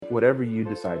whatever you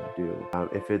decide to do,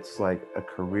 if it's like a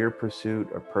career pursuit,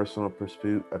 a personal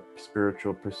pursuit, a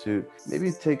spiritual pursuit, maybe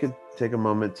take a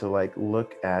moment to like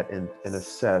look at and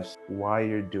assess why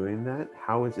you're doing that,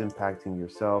 how it's impacting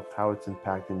yourself, how it's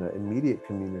impacting the immediate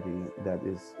community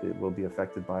it will be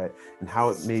affected by it, and how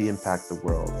it may impact the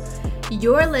world.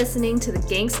 You're listening to the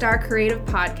Gangstar Creative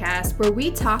Podcast, where we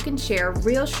talk and share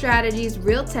real strategies,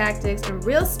 real tactics, and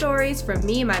real stories from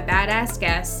me and my badass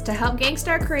guests to help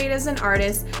Gangstar creatives and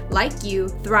artists like you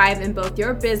thrive in both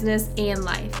your business and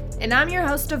life. And I'm your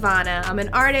host, Ivana. I'm an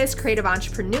artist, creative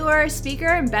entrepreneur, speaker,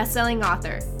 and best-selling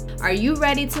author. Are you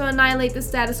ready to annihilate the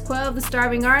status quo of the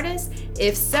starving artist?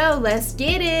 If so, let's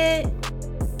get it!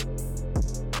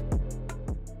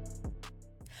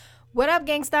 What up,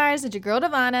 Gangstars? It's your girl,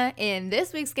 Devana, and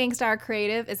this week's Gangstar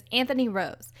Creative is Anthony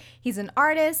Rose. He's an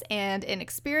artist and an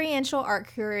experiential art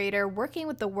curator working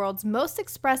with the world's most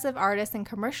expressive artists and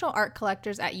commercial art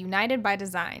collectors at United by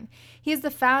Design. He is the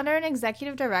founder and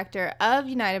executive director of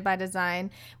United by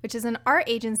Design, which is an art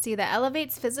agency that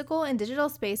elevates physical and digital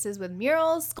spaces with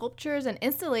murals, sculptures, and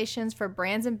installations for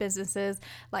brands and businesses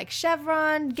like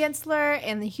Chevron, Gensler,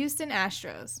 and the Houston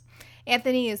Astros.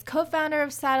 Anthony is co-founder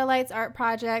of Satellites Art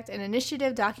Project, an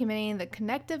initiative documenting the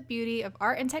connective beauty of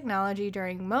art and technology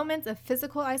during moments of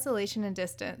physical isolation and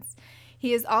distance.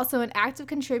 He is also an active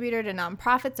contributor to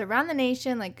nonprofits around the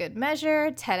nation like Good Measure,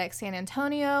 TEDx San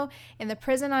Antonio, and the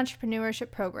Prison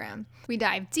Entrepreneurship Program. We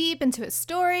dive deep into his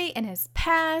story and his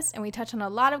past, and we touch on a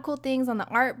lot of cool things on the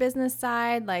art business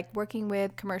side, like working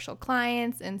with commercial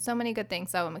clients and so many good things.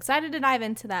 So I'm excited to dive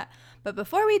into that. But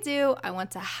before we do, I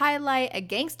want to highlight a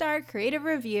Gangstar creative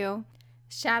review.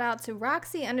 Shout out to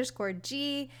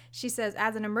Roxy_G. She says,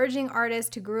 as an emerging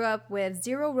artist who grew up with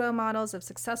zero role models of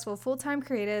successful full-time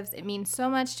creatives, it means so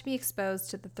much to be exposed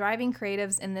to the thriving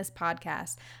creatives in this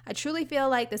podcast. I truly feel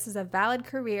like this is a valid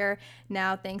career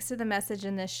now thanks to the message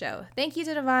in this show. Thank you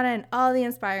to Devana and all the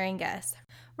inspiring guests.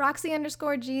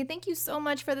 Roxy_G, thank you so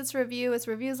much for this review. It's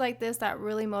reviews like this that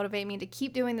really motivate me to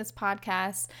keep doing this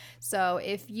podcast. So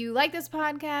if you like this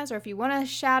podcast or if you want to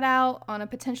shout out on a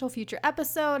potential future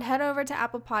episode, head over to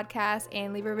Apple Podcasts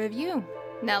and leave a review.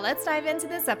 Now let's dive into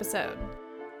this episode.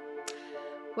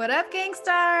 What up,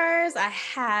 Gangstars? I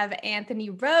have Anthony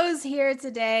Rose here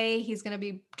today. He's going to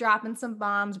be dropping some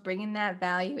bombs, bringing that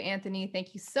value. Anthony,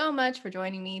 thank you so much for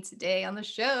joining me today on the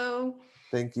show.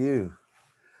 Thank you.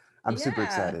 I'm super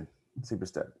excited. Super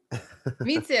stoked.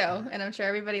 Me too. And I'm sure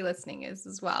everybody listening is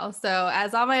as well. So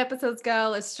as all my episodes go,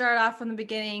 let's start off from the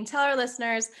beginning. Tell our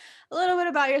listeners a little bit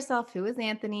about yourself. Who is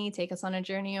Anthony? Take us on a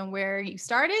journey on where you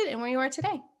started and where you are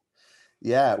today.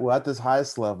 Yeah, well, at this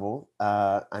highest level,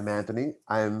 I'm Anthony.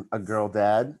 I'm a girl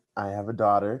dad. I have a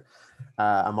daughter.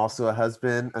 I'm also a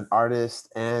husband, an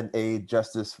artist, and a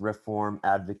justice reform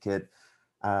advocate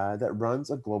that runs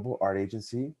a global art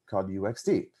agency called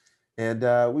UXD. And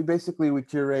we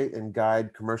curate and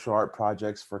guide commercial art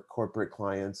projects for corporate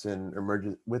clients and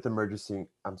with emerging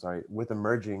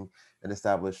and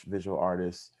established visual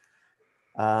artists.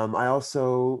 I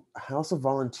also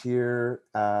volunteer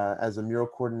as a mural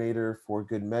coordinator for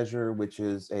Good Measure, which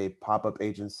is a pop-up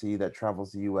agency that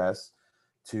travels the U.S.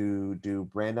 to do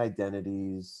brand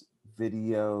identities,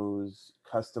 videos,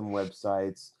 custom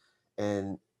websites,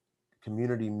 and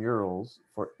community murals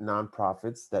for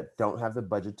nonprofits that don't have the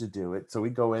budget to do it. So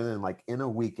we go in and like in a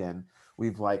weekend,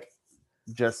 we've like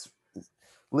just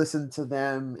listened to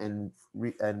them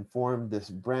and formed this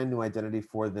brand new identity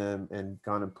for them and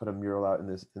gone and put a mural out in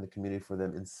the community for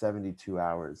them in 72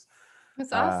 hours.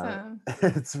 That's awesome.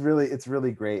 It's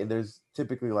really great. And there's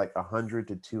typically like 100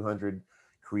 to 200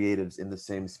 creatives in the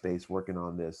same space working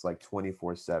on this like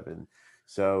 24/7.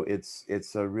 So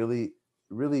it's a really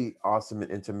awesome and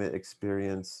intimate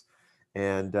experience,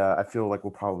 and I feel like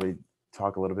we'll probably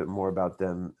talk a little bit more about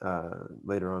them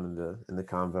later on in the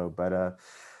convo. But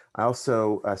I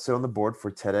also sit on the board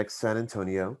for TEDx San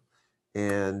Antonio,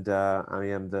 and I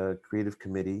am the creative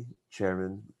committee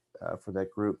chairman for that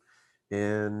group.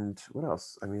 And what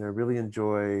else? I mean, I really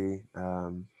enjoy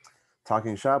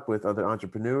talking shop with other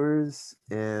entrepreneurs,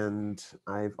 and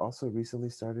I've also recently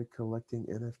started collecting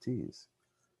NFTs.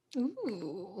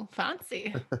 Ooh,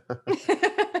 fancy.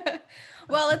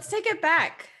 Well, let's take it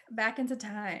back into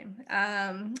time.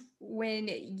 When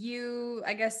you,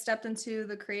 I guess, stepped into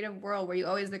the creative world, were you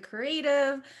always the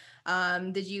creative?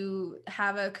 Did you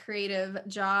have a creative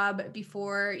job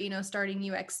before, starting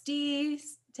UXD?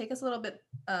 Take us a little bit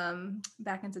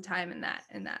back into time in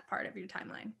that part of your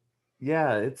timeline.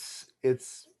 Yeah,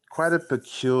 it's quite a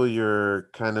peculiar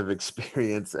kind of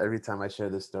experience. Every time I share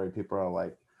this story, people are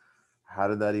like, how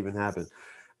did that even happen?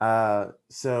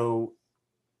 So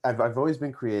I've always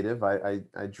been creative.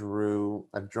 I've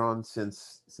drawn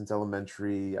since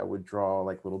elementary. I would draw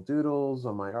like little doodles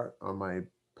on my art on my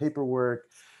paperwork.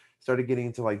 Started getting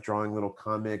into like drawing little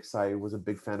comics. I was a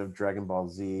big fan of Dragon Ball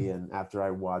Z, and after I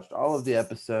watched all of the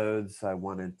episodes, I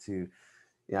wanted to,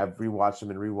 yeah, I've rewatched them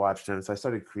and rewatched them. So I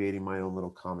started creating my own little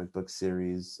comic book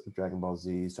series of Dragon Ball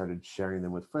Z. Started sharing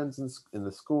them with friends in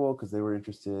the school because they were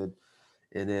interested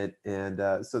in it, and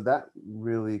so that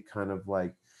really kind of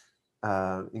like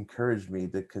encouraged me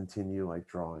to continue like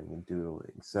drawing and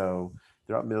doodling. So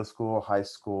throughout middle school, high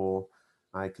school,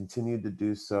 I continued to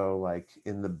do so like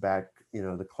in the back,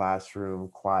 the classroom,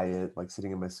 quiet, like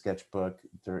sitting in my sketchbook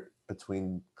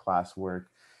between classwork,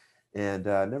 and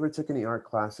never took any art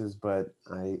classes, but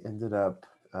I ended up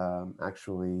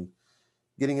actually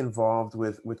getting involved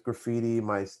with graffiti.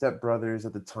 My stepbrothers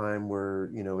at the time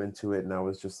were, into it, and I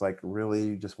was just like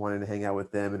really just wanting to hang out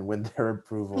with them and win their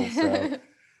approval.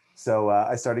 So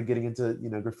I started getting into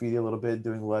graffiti a little bit,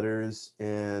 doing letters,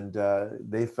 and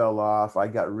they fell off. I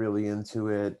got really into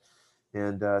it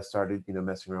and started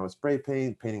messing around with spray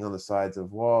paint, painting on the sides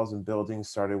of walls and buildings.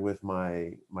 Started with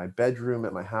my bedroom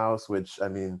at my house, which I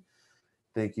mean,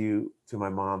 thank you to my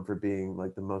mom for being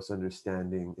like the most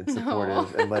understanding and No.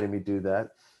 supportive and letting me do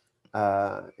that.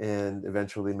 And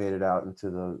eventually made it out into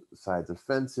the sides of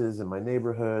fences in my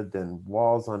neighborhood, then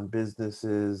walls on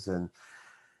businesses, and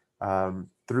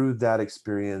through that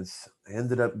experience, I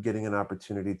ended up getting an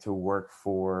opportunity to work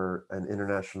for an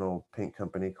international paint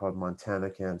company called Montana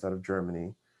Cans out of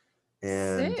Germany.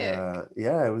 And Sick.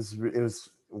 yeah, it was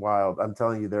wild. I'm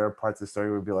telling you, there are parts of the story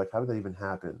where you'd be like, how did that even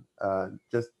happen?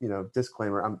 Just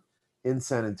disclaimer: I'm in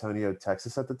San Antonio,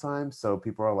 Texas at the time, so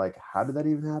people are like, how did that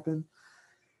even happen?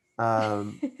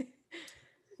 Um,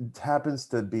 it happens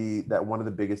to be that one of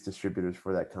the biggest distributors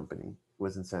for that company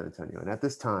was in San Antonio, and at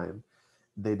this time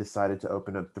they decided to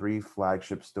open up 3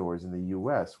 flagship stores in the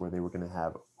US where they were going to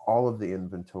have all of the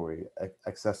inventory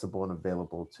accessible and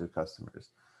available to customers.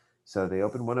 So they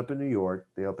opened one up in New York,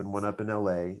 they opened one up in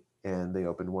LA, and they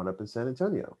opened one up in San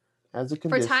Antonio. As a For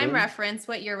time condition, reference,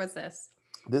 what year was this?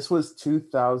 this was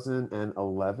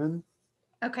 2011.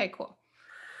 Okay, cool.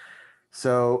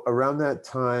 So around that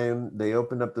time, they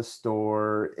opened up the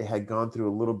store. It had gone through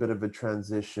a little bit of a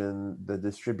transition. The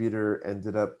distributor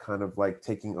ended up kind of like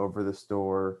taking over the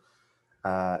store,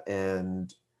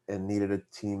 and needed a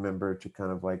team member to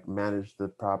kind of like manage the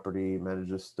property, manage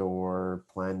the store,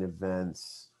 plan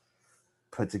events,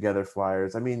 put together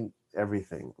flyers. I mean,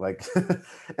 everything. Like,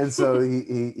 and so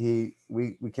we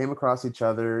came across each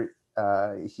other.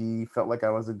 He felt like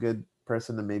I was a good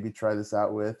person to maybe try this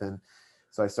out with, and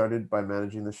so I started by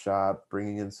managing the shop,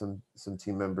 bringing in some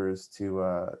team members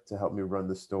to help me run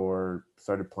the store.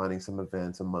 Started planning some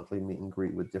events, a monthly meet and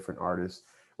greet with different artists,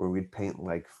 where we'd paint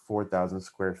like 4,000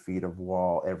 square feet of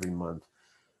wall every month.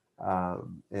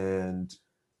 And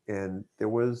there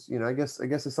was, I guess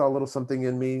I saw a little something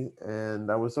in me, and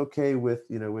I was okay with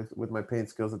with my paint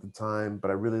skills at the time,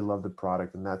 but I really loved the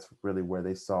product, and that's really where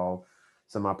they saw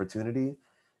some opportunity,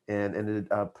 and ended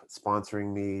up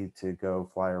sponsoring me to go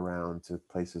fly around to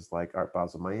places like Art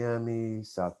Basel Miami,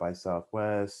 South by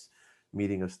Southwest,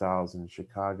 Meeting of Styles in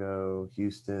Chicago,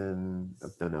 Houston,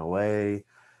 I've done LA.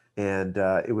 And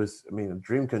it was, I mean, a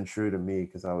dream come true to me,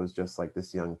 because I was just like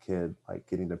this young kid, like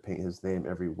getting to paint his name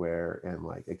everywhere and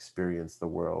like experience the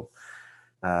world.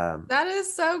 um That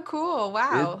is so cool. it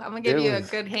Wow. I'm gonna give it you a was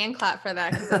good hand clap for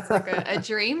that because that's like a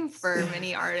dream for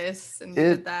many artists, and you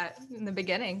did it that in the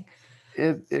beginning.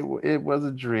 it was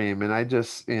a dream, and I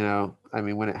just, I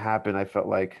mean, when it happened, I felt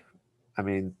like, I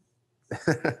mean,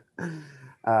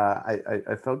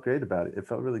 I felt great about it. It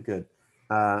felt really good.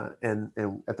 And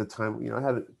at the time, I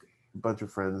had a bunch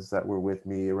of friends that were with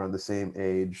me around the same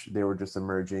age. They were just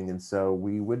emerging, and so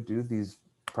we would do these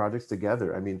projects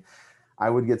together. I mean, I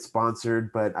would get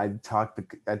sponsored, but I'd talk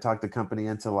the company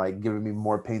into like giving me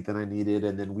more paint than I needed,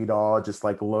 and then we'd all just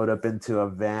like load up into a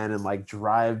van and like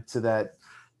drive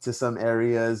to some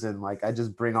areas, and like I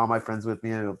just bring all my friends with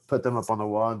me and put them up on the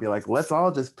wall and be like, let's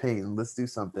all just paint and let's do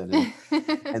something.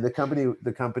 And the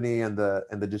company and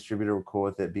the distributor were cool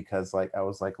with it, because like I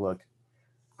was like, look,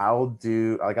 I'll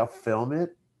film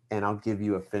it and I'll give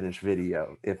you a finished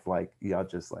video if like y'all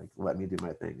just like let me do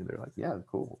my thing. And they're like, yeah,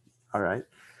 cool, all right.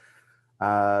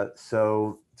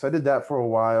 So I did that for a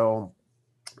while.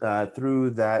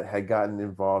 Through that, had gotten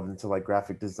involved into like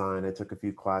graphic design. I took a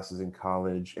few classes in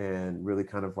college and really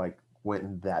kind of like went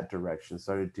in that direction.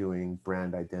 Started doing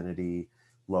brand identity,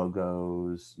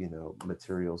 logos,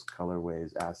 materials,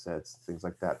 colorways, assets, things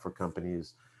like that for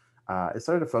companies. I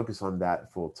started to focus on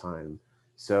that full time.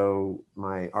 So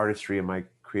my artistry and my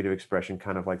creative expression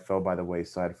kind of like fell by the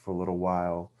wayside for a little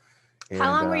while. How And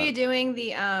long were you doing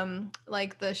the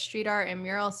like the street art and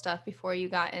mural stuff before you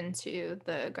got into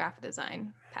the graphic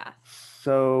design path?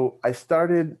 so I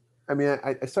started, I mean,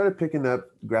 I started picking up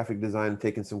graphic design,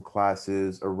 taking some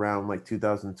classes around like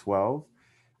 2012.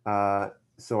 Uh,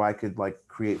 so I could like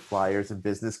create flyers and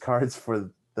business cards for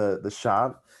the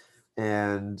shop.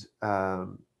 And,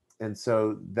 and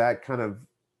so that kind of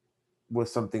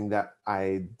was something that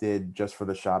I did just for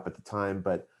the shop at the time.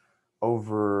 But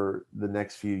over the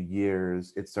next few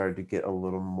years, it started to get a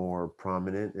little more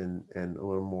prominent and a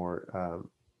little more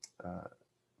uh,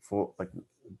 full, like I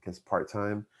guess part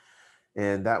time.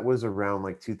 And that was around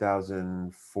like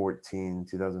 2014,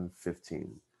 2015.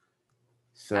 Gotcha.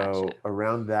 So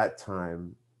around that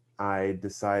time, I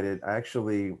decided I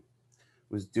actually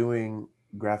was doing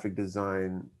graphic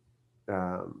design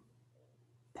um,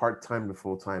 part time to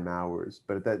full time hours.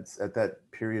 But at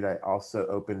that period, I also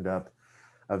opened up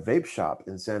a vape shop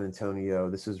in San Antonio.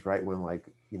 This is right when like,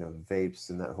 vapes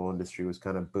and that whole industry was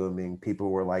kind of booming. People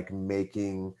were like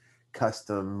making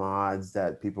custom mods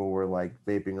that people were like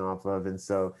vaping off of. And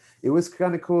so it was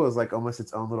kind of cool. It was like almost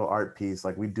its own little art piece.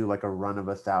 Like we'd do like a run of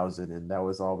 1,000 and that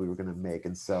was all we were going to make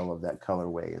and sell of that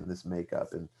colorway and this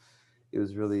makeup. And it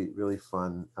was really, really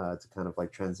fun to kind of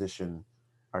like transition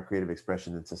our creative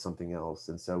expression into something else.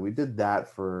 And so we did that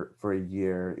for a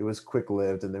year. It was quick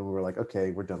lived. And then we were like,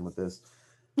 okay, we're done with this.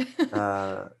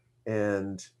 uh,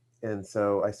 and and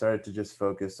so I started to just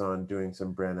focus on doing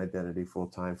some brand identity full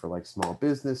time for like small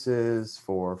businesses,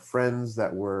 for friends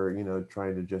that were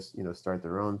trying to just start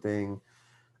their own thing.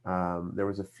 There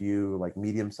was a few like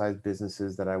medium sized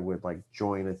businesses that I would like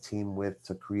join a team with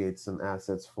to create some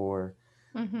assets for.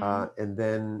 Mm-hmm. And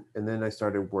then I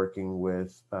started working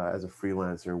with as a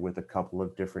freelancer with a couple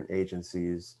of different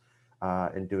agencies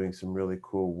and doing some really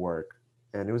cool work.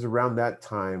 And it was around that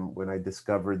time when I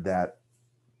discovered that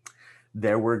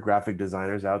there were graphic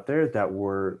designers out there that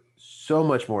were so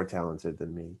much more talented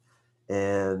than me,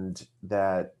 and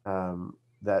that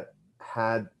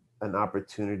had an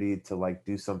opportunity to like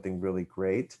do something really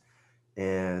great.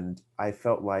 And I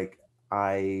felt like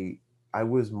I I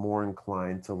was more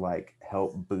inclined to like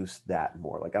help boost that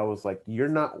more. Like I was like, you're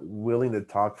not willing to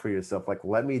talk for yourself. Like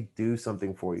let me do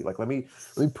something for you. Like let me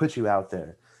put you out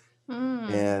there.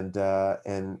 Mm.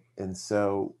 And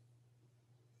so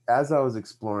as I was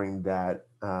exploring that,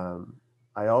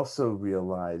 I also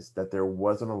realized that there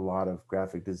wasn't a lot of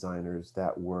graphic designers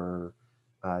that were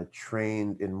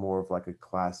trained in more of like a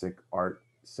classic art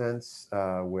sense,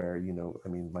 where I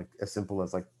mean, like as simple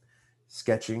as like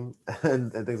sketching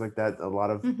and things like that. A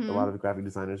Mm-hmm. lot of graphic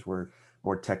designers were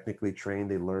more technically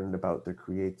trained. They learned about their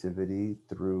creativity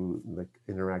through like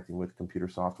interacting with computer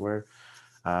software,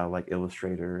 like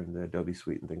Illustrator and the Adobe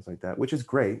Suite and things like that, which is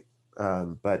great.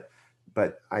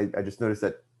 But I just noticed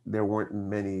that there weren't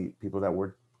many people that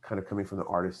were kind of coming from the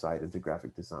artist side into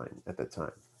graphic design at that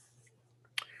time.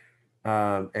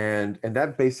 And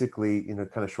that basically,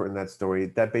 kind of shortened that story.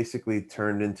 That basically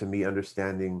turned into me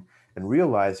understanding and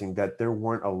realizing that there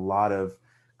weren't a lot of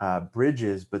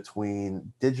bridges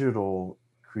between digital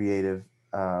creative,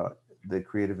 uh, the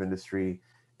creative industry,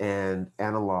 and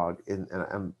analog.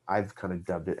 I've kind of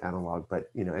dubbed it analog, but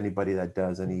anybody that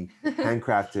does any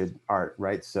handcrafted art,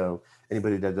 right? So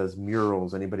anybody that does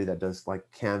murals, anybody that does like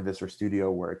canvas or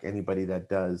studio work, anybody that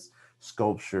does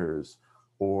sculptures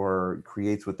or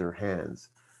creates with their hands.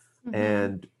 Mm-hmm.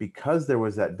 And because there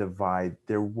was that divide,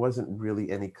 there wasn't really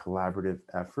any collaborative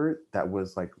effort that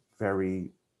was like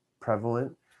very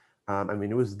prevalent. I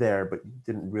mean, it was there, but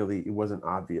it wasn't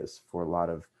obvious for a lot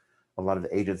of the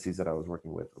agencies that I was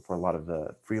working with, for a lot of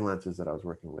the freelancers that I was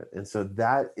working with. And so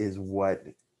that is what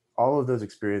all of those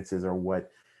experiences are what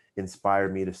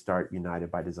inspired me to start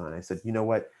United by Design. I said, you know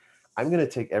what? I'm going to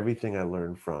take everything I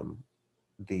learned from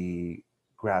the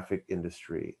graphic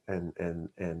industry, and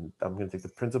I'm going to take the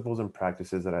principles and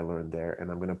practices that I learned there, and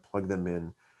I'm going to plug them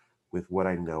in with what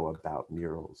I know about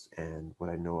murals and what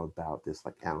I know about this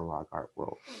like analog art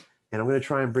world, and I'm going to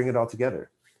try and bring it all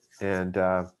together. And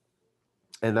uh,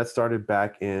 and that started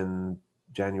back in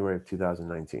January of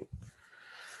 2019.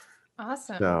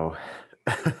 Awesome. So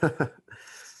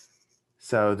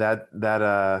so that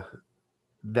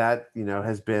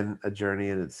has been a journey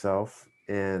in itself,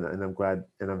 and I'm glad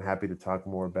and I'm happy to talk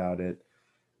more about it.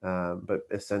 But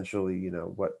essentially,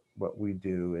 what we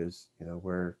do is,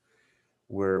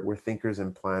 we're thinkers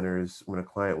and planners. When a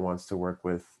client wants to work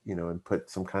with, and put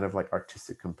some kind of like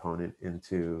artistic component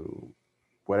into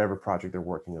whatever project they're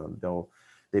working on,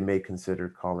 they may consider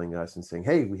calling us and saying,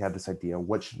 "Hey, we have this idea.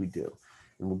 What should we do?"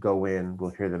 And we'll go in, we'll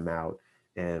hear them out,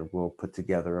 and we'll put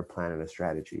together a plan and a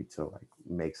strategy to like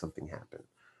make something happen.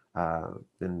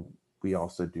 And we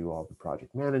also do all the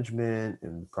project management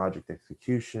and project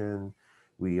execution.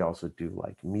 We also do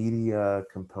like media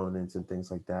components and things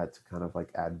like that to kind of like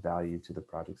add value to the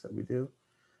projects that we do.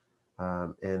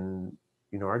 And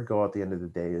our goal at the end of the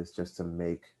day is just to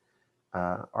make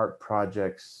art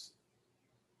projects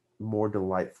more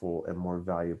delightful and more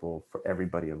valuable for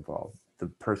everybody involved: the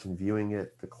person viewing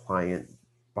it, the client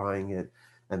buying it,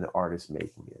 and the artist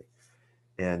making it.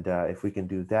 And if we can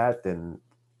do that, then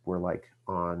we're like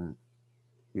on,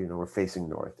 we're facing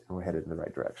north and we're headed in the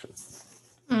right direction.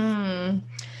 Mm.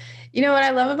 You know what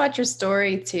I love about your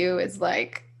story too is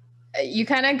like you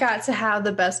kind of got to have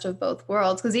the best of both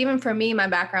worlds. Because even for me, my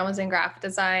background was in graphic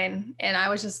design, and I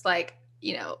was just like,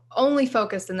 only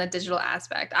focused in the digital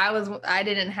aspect. I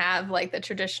didn't have like the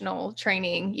traditional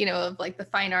training, of like the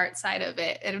fine art side of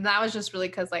it, and that was just really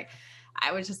because like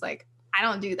I was just like, I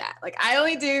don't do that. Like I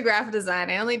only do graphic design.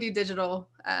 I only do digital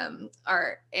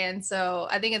art, and so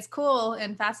I think it's cool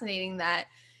and fascinating that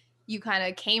you kind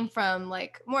of came from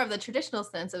like more of the traditional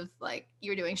sense of like you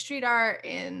were doing street art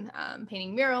and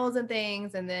painting murals and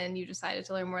things, and then you decided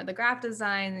to learn more of the graphic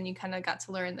design, and you kind of got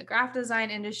to learn the graphic design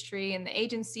industry and the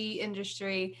agency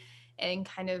industry and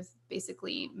kind of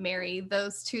basically marry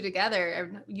those two together.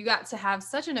 And you got to have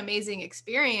such an amazing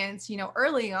experience,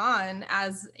 early on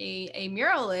as a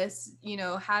muralist,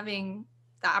 having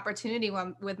the opportunity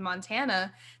with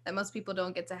Montana that most people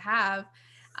don't get to have.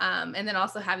 And then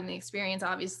also having the experience,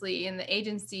 obviously, in the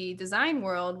agency design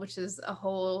world, which is a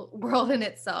whole world in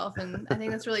itself. And I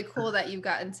think that's really cool that you've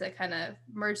gotten to kind of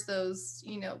merge those,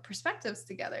 perspectives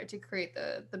together to create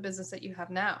the business that you have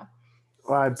now.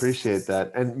 Well, I appreciate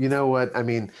that. And you know what? I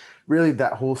mean, really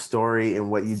that whole story and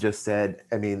what you just said,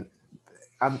 I mean,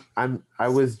 I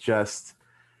was just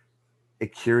a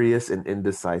curious and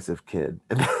indecisive kid.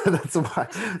 And that's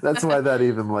why that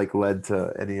even like led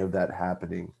to any of that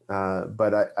happening.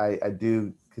 But I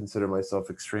do consider myself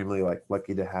extremely like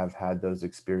lucky to have had those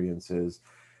experiences,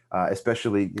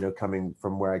 especially, coming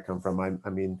from where I come from. I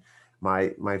mean,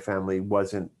 my family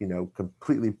wasn't,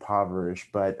 completely impoverished,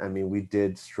 but I mean, we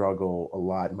did struggle a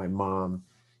lot. My mom,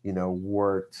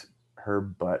 worked her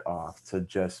butt off to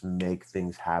just make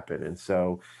things happen. And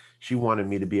so she wanted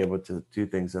me to be able to do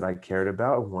things that I cared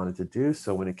about and wanted to do.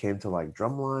 So when it came to like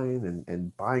drumline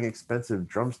and buying expensive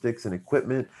drumsticks and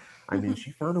equipment, I mean,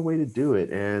 she found a way to do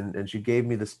it, and she gave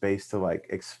me the space to like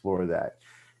explore that.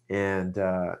 And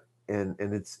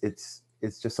and it's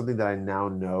just something that I now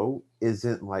know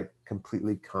isn't like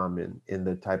completely common in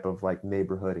the type of like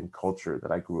neighborhood and culture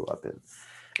that I grew up in.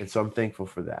 And so I'm thankful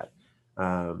for that.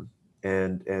 Um,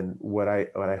 and what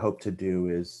I hope to do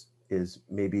is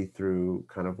maybe through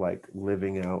kind of like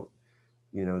living out,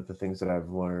 the things that I've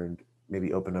learned,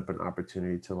 maybe open up an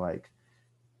opportunity to like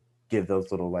give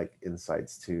those little like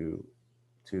insights to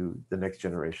the next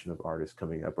generation of artists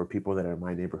coming up, or people that are in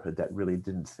my neighborhood that really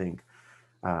didn't think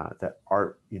that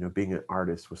art, being an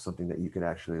artist was something that you could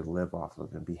actually live off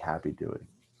of and be happy doing.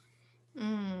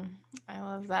 I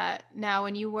love that. Now,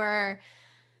 when you were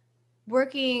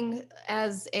working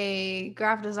as a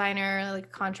graphic designer, like a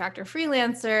contractor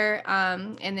freelancer,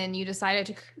 and then you decided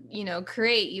to,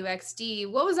 create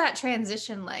UXD, what was that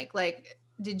transition like? Like,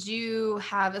 did you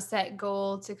have a set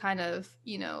goal to kind of,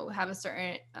 have a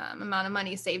certain amount of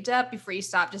money saved up before you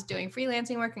stopped just doing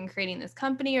freelancing work and creating this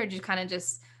company? Or did you kind of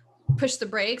just push the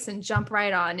brakes and jump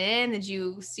right on in? Did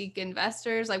you seek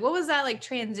investors? Like, what was that like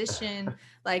transition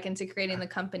like into creating the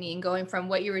company and going from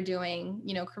what you were doing,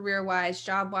 career wise,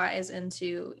 job wise,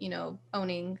 into,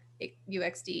 owning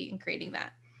UXD and creating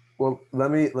that? Well, let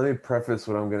me preface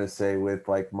what I'm going to say with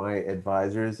like my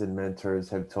advisors and mentors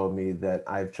have told me that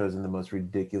I've chosen the most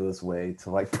ridiculous way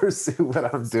to like pursue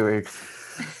what I'm doing.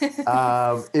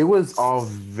 It was all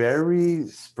very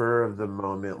spur of the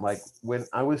moment. Like when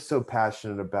I was so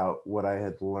passionate about what I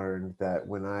had learned that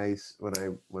when I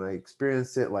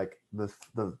experienced it, like the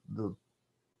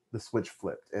switch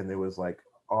flipped and it was like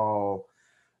all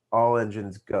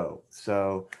engines go.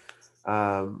 So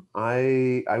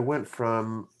I went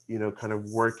from kind of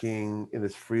working in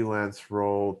this freelance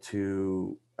role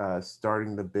to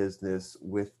starting the business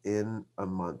within a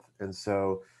month. And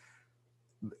so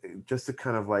just to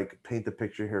kind of like paint the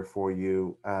picture here for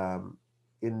you,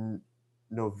 in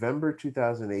November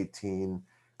 2018,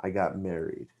 I got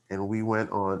married and we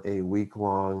went on a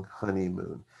week-long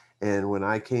honeymoon. And when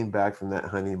I came back from that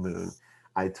honeymoon,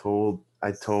 I told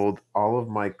all of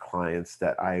my clients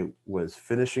that I was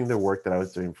finishing the work that I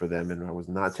was doing for them and I was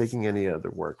not taking any other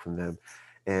work from them.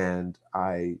 And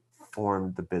I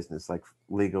formed the business like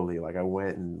legally. Like I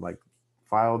went and like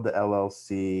filed the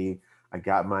LLC. I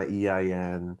got my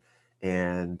EIN,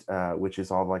 and which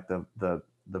is all like the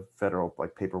federal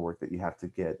like paperwork that you have to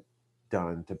get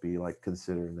done to be like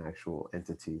considered an actual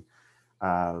entity.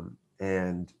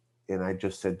 And I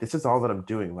just said, this is all that I'm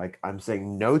doing. Like, I'm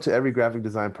saying no to every graphic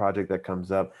design project that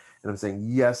comes up, and I'm saying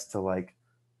yes to like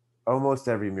almost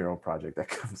every mural project that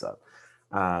comes up.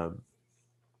 Um,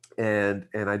 and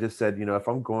I just said, if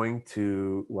I'm going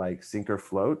to like sink or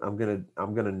float, I'm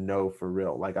gonna know for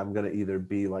real. Like, I'm gonna either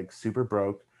be like super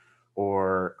broke,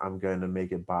 or I'm gonna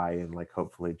make it by and like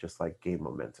hopefully just like gain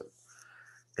momentum.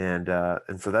 And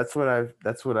so that's what I've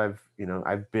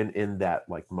I've been in that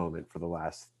like moment for the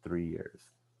last 3 years.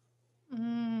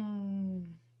 Mm,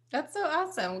 that's so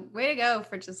awesome. Way to go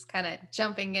for just kind of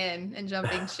jumping in and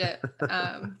jumping ship.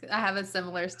 I have a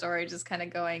similar story, just kind of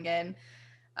going in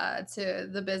to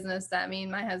the business that me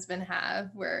and my husband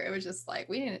have, where it was just like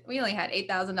we only had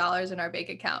 $8,000 in our bank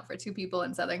account for two people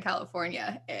in Southern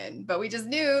California, but we just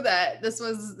knew that this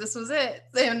was it,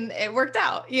 and it worked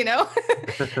out.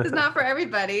 It's not for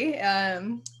everybody,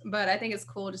 but I think it's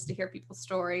cool just to hear people's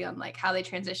story on like how they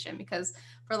transition, because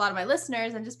for a lot of my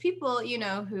listeners and just people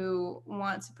who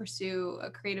want to pursue a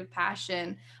creative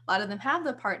passion, a lot of them have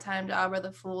the part-time job or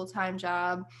the full-time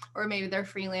job, or maybe they're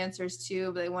freelancers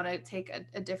too, but they want to take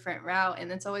a different route.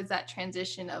 And it's always that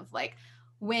transition of like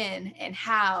when and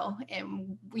how,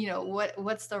 and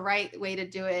what's the right way to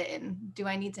do it, and do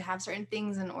I need to have certain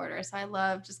things in order. So I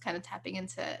love just kind of tapping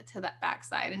into that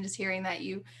backside, and just hearing that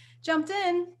you jumped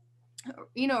in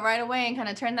right away and kind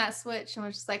of turned that switch and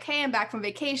was just like, hey, I'm back from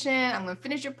vacation, I'm gonna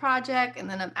finish your project, and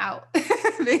then I'm out.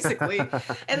 Basically,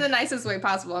 in the nicest way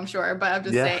possible, I'm sure, but I'm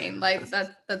just Yeah. saying, like,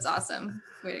 that's awesome.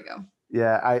 Way to go.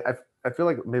 Yeah, I feel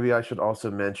like maybe I should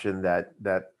also mention that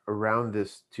around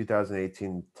this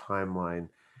 2018 timeline,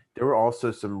 there were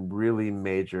also some really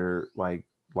major like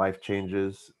life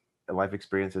changes, life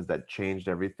experiences that changed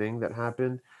everything that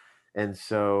happened. And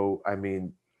so, I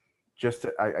mean,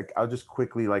 I'll just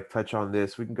quickly like touch on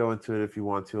this. We can go into it if you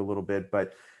want to a little bit,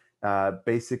 but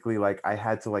basically, like I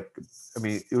had to like, I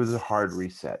mean, it was a hard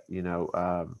reset.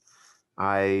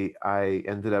 I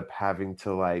ended up having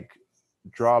to like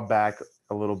draw back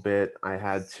a little bit. I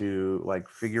had to like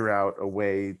figure out a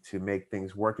way to make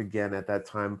things work again. At that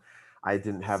time, I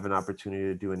didn't have an opportunity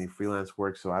to do any freelance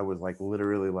work, so I was like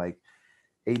literally like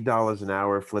 $8 an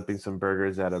hour flipping some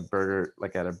burgers at a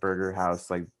burger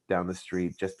house like down the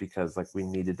street, just because like we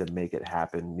needed to make it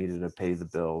happen, needed to pay the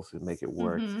bills and make it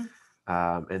work. Mm-hmm.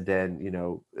 And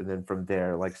then from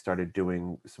there, like started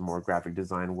doing some more graphic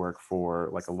design work for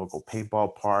like a local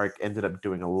paintball park. Ended up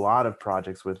doing a lot of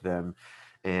projects with them,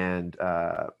 and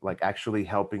like actually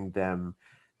helping them.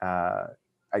 I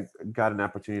got an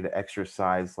opportunity to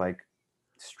exercise like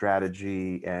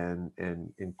strategy and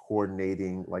in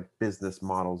coordinating like business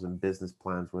models and business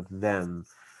plans with them,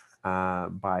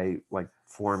 by like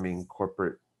forming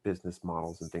corporate business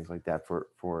models and things like that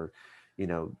for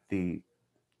the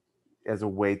as a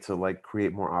way to like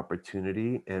create more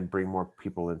opportunity and bring more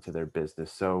people into their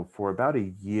business. So for about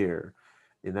a year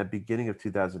in that beginning of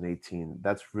 2018,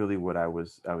 that's really what I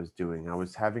was doing. I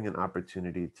was having an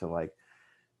opportunity to like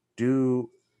do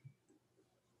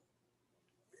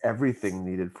everything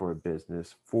needed for a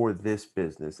business for this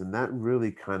business, and that really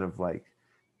kind of like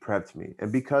prepped me.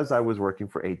 And because I was working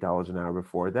for $8 an hour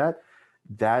before that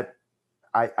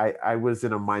I was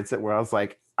in a mindset where I was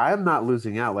like, I'm not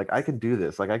losing out. Like I can do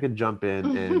this. Like I can jump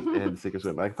in and sink or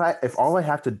swim. Like if all I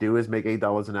have to do is make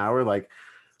 $8 an hour, like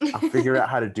I'll figure out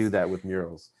how to do that with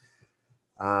murals.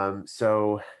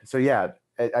 So yeah,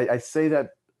 I say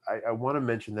that I want to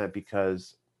mention that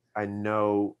because I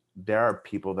know there are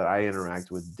people that I interact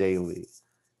with daily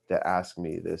that ask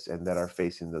me this and that are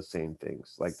facing the same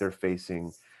things. Like they're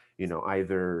facing,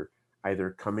 either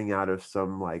coming out of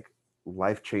some like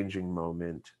life-changing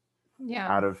moment, Yeah.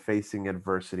 out of facing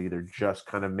adversity, they're just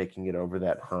kind of making it over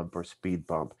that hump or speed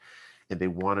bump, and they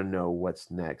want to know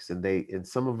what's next. And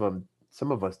some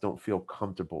of us don't feel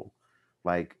comfortable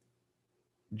like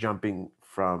jumping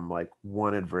from like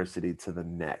one adversity to the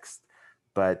next.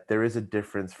 But there is a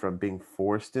difference from being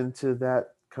forced into that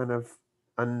kind of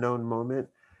unknown moment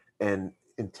and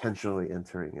intentionally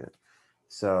entering it.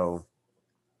 So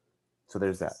so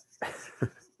there's that.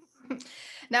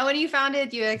 Now, when you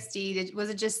founded UXD, was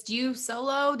it just you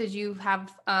solo? Did you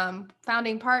have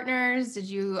founding partners? Did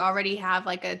you already have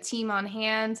like a team on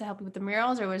hand to help you with the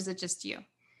murals, or was it just you?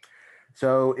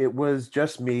 So it was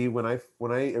just me when I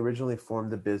originally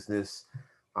formed the business.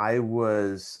 I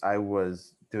was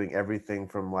doing everything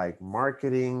from like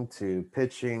marketing to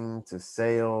pitching to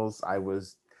sales. I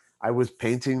was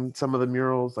painting some of the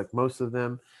murals, like most of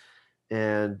them,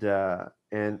 and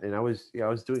and I was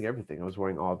doing everything. I was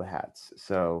wearing all the hats.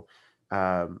 So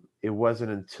it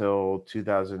wasn't until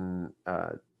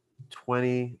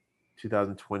 2020,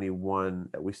 2021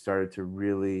 that we started to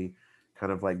really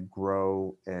kind of like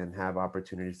grow and have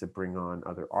opportunities to bring on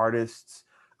other artists,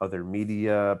 other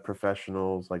media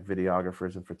professionals like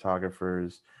videographers and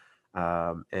photographers,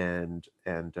 and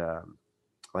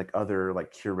like other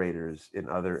like curators in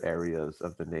other areas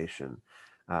of the nation.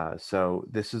 So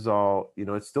this is all, you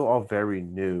know, it's still all very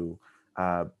new,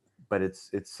 uh, but it's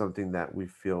something that we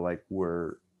feel like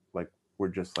we're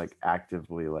just like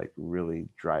actively like really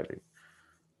driving.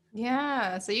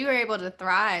 Yeah. So you were able to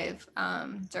thrive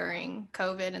during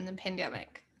COVID and the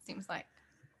pandemic, it seems like.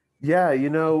 Yeah, you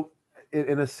know,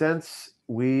 in a sense,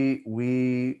 we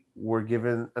were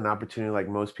given an opportunity like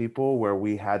most people where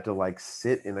we had to like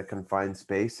sit in a confined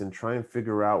space and try and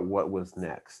figure out what was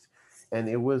next. And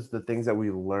it was the things that we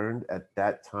learned at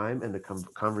that time and the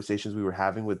conversations we were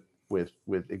having with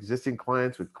existing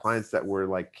clients, with clients that were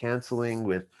like canceling,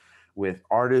 with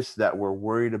artists that were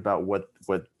worried about what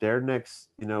their next,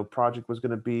 you know, project was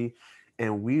going to be.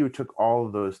 And we took all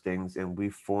of those things and we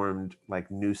formed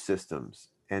like new systems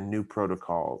and new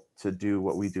protocol to do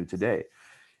what we do today.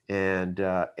 And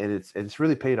it's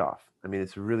really paid off. I mean,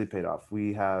 it's really paid off.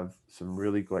 We have some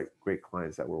really great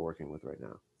clients that we're working with right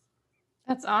now.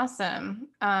 That's awesome.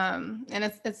 And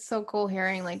it's so cool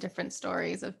hearing like different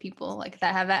stories of people like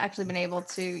that have actually been able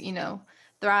to,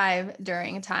 thrive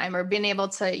during a time or been able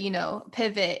to,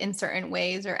 pivot in certain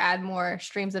ways or add more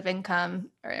streams of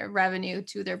income or revenue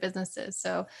to their businesses.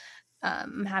 So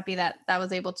I'm happy that that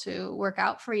was able to work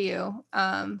out for you.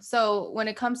 So when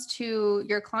it comes to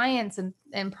your clients and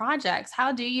projects,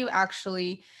 how do you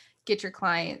actually get your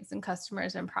clients and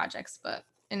customers and projects booked?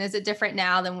 And is it different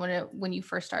now than when you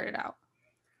first started out?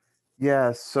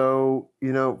 Yeah, so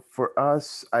you know, for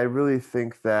us, I really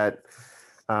think that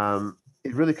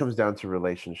it really comes down to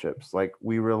relationships. Like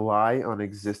we rely on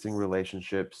existing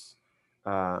relationships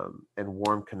and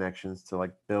warm connections to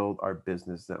like build our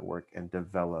business network and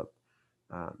develop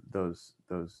those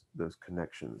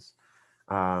connections.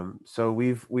 So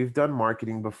we've done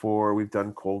marketing before. We've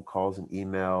done cold calls and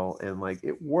email, and like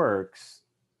it works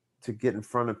to get in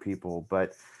front of people,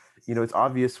 but you know, it's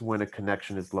obvious when a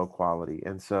connection is low quality.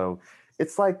 And so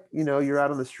it's like, you know, you're out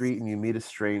on the street and you meet a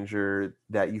stranger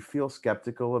that you feel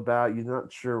skeptical about, you're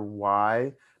not sure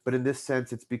why, but in this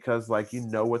sense it's because like you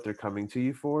know what they're coming to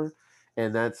you for,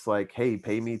 and that's like, hey,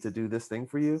 pay me to do this thing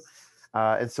for you.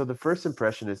 And so the first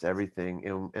impression is everything,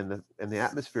 and the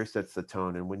atmosphere sets the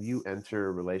tone. And when you enter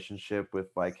a relationship with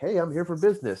like, hey, I'm here for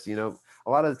business, you know, a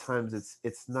lot of the times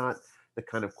it's not the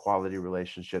kind of quality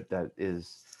relationship that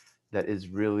is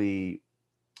really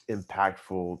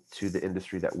impactful to the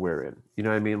industry that we're in. You know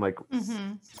what I mean? Like,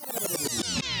 Mm-hmm.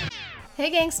 Hey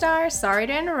Gangstar, sorry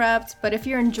to interrupt, but if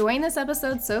you're enjoying this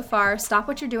episode so far, stop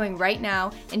what you're doing right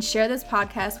now and share this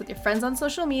podcast with your friends on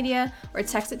social media or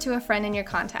text it to a friend in your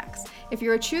contacts. If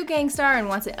you're a true Gangstar and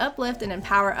want to uplift and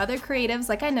empower other creatives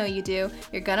like I know you do,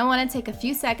 you're gonna want to take a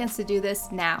few seconds to do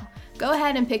this now. Go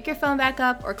ahead and pick your phone back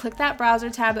up or click that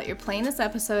browser tab that you're playing this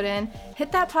episode in,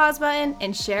 hit that pause button,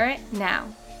 and share it now.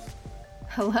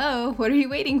 Hello, what are you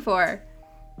waiting for?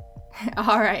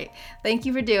 All right, thank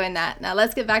you for doing that. Now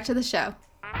let's get back to the show.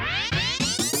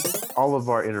 all of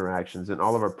our interactions and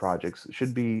all of our projects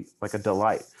should be like a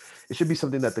delight. It should be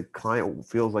something that the client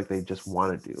feels like they just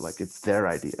want to do, like it's their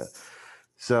idea.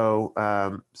 So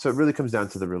it really comes down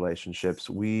to the relationships.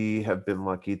 We have been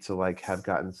lucky to like have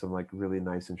gotten some like really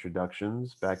nice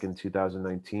introductions back in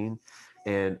 2019,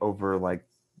 and over like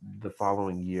the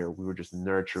following year, we were just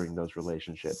nurturing those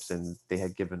relationships, and they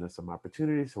had given us some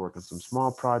opportunities to work on some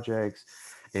small projects,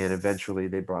 and eventually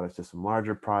they brought us to some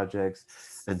larger projects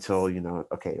until, you know,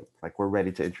 okay, like we're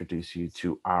ready to introduce you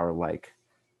to our like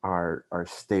our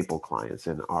staple clients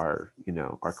and our, you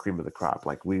know, our cream of the crop.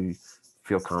 Like we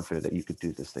feel confident that you could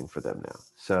do this thing for them now.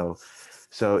 So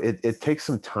it takes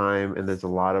some time, and there's a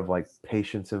lot of like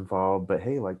patience involved, but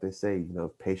hey, like they say, you know,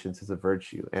 patience is a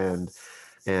virtue, and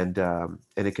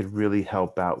it could really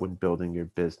help out when building your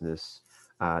business,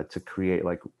 to create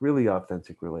like really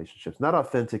authentic relationships. Not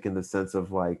authentic in the sense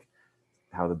of like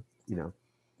how the, you know,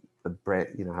 the brand,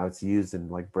 you know, how it's used in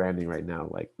like branding right now,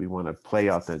 like we want to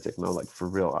play authentic, no, like for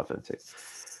real authentic.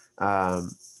 um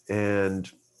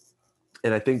and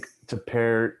and I think to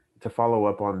follow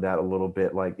up on that a little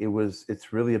bit, like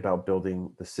it's really about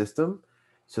building the system,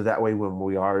 so that way when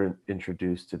we are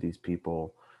introduced to these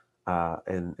people,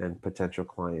 and potential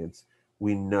clients,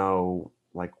 we know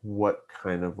like what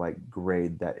kind of like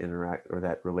grade that interact or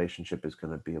that relationship is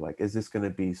going to be. Like, is this going to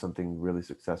be something really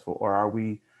successful, or are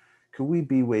we could we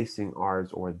be wasting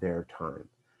ours or their time?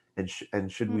 And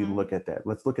should we Mm-hmm. look at that?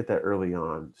 Let's look at that early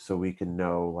on so we can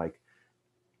know, like,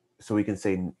 so we can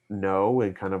say no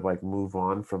and kind of like move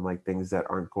on from like things that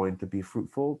aren't going to be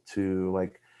fruitful to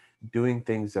like doing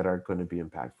things that are going to be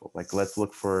impactful. Like, let's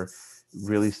look for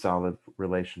really solid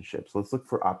relationships. Let's look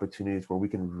for opportunities where we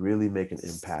can really make an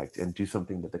impact and do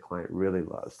something that the client really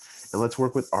loves. And let's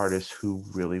work with artists who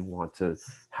really want to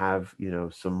have,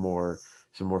 some more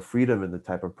freedom in the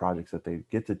type of projects that they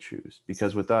get to choose.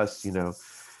 Because with us,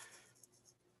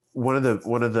 one of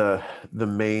the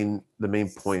main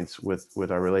points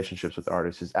with our relationships with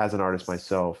artists is, as an artist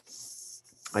myself,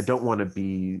 I don't want to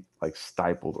be like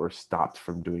stifled or stopped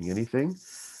from doing anything.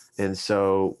 And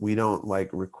so we don't like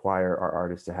require our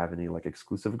artists to have any like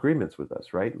exclusive agreements with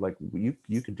us, right? Like,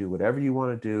 you can do whatever you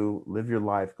want to do, live your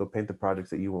life, go paint the projects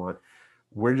that you want.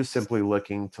 We're just simply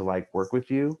looking to like work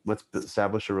with you. Let's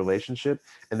establish a relationship,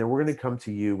 and then we're going to come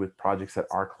to you with projects that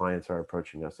our clients are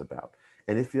approaching us about.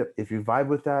 And if you vibe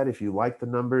with that, if you like the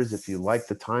numbers, if you like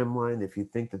the timeline, if you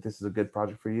think that this is a good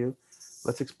project for you,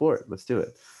 let's explore it. Let's do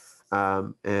it.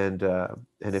 And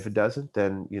if it doesn't,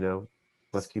 then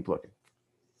let's keep looking.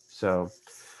 So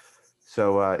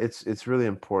it's really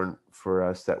important for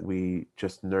us that we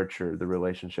just nurture the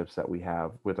relationships that we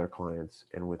have with our clients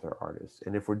and with our artists.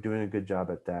 And if we're doing a good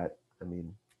job at that, I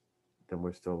mean, then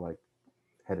we're still like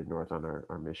headed north on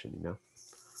our mission.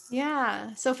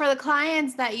 Yeah. So for the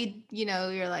clients that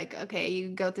you're like, okay, you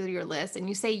go through your list and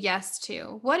you say yes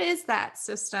to, what is that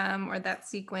system or that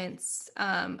sequence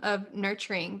of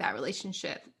nurturing that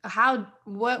relationship?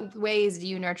 What ways do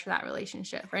you nurture that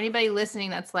relationship? For anybody listening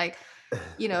that's like,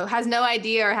 has no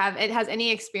idea or has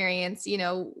any experience,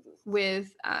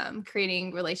 with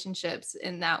creating relationships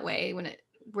in that way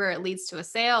where it leads to a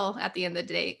sale at the end of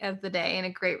the day and a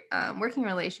great working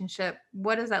relationship.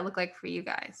 What does that look like for you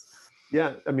guys?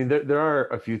 Yeah, I mean, there are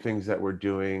a few things that we're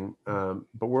doing,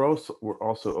 but we're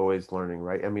also always learning,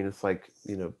 right? I mean, it's like,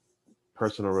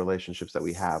 personal relationships that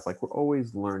we have. Like, we're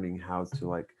always learning how to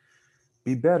like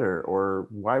be better, or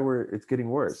why it's getting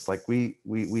worse. Like, we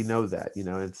know that,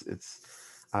 it's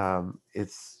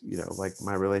like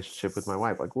my relationship with my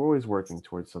wife. Like, we're always working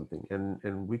towards something,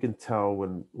 and we can tell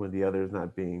when the other is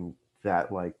not being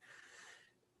that like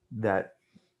that.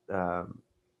 Um,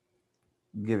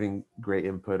 Giving great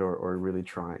input, or really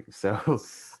trying. So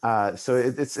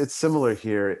it's similar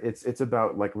here. It's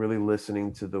about like really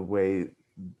listening to the way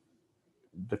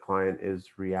the client is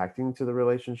reacting to the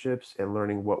relationships and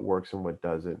learning what works and what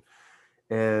doesn't.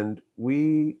 And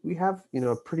we have,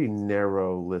 a pretty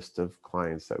narrow list of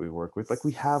clients that we work with. Like,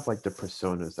 we have like the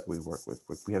personas that we work with.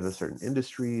 We have a certain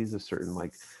industries, a certain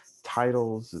like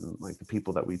titles, and like the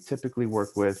people that we typically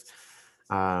work with.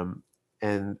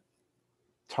 And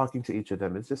talking to each of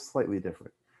them is just slightly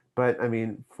different. But I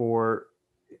mean,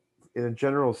 in a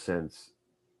general sense,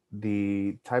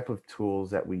 the type of tools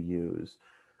that we use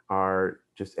are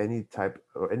just any type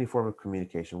or any form of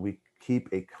communication. We keep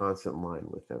a constant line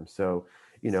with them. So,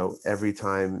 every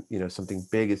time, something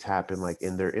big has happened, like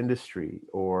in their industry,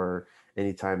 or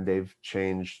anytime they've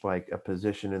changed like a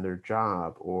position in their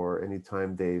job, or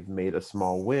anytime they've made a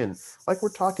small win, like, we're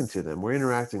talking to them, we're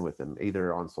interacting with them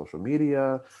either on social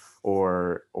media,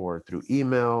 or through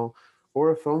email, or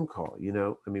a phone call.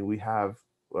 I mean, we have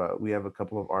a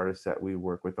couple of artists that we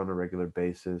work with on a regular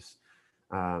basis,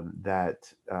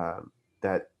 that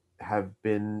have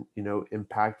been,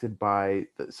 impacted by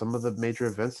some of the major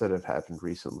events that have happened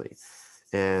recently.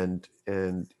 And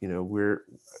we're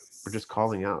just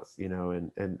calling out,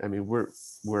 and I mean, we're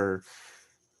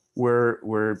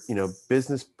we're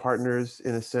business partners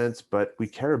in a sense, but we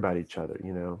care about each other.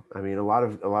 I mean, a lot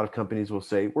of companies will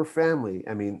say we're family.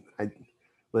 I mean, I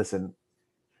listen,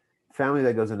 family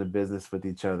that goes into business with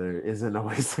each other isn't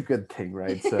always a good thing,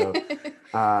 right?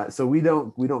 So we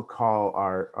don't call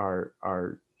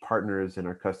our partners and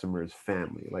our customers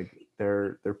family. Like,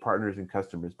 they're partners and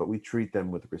customers, but we treat them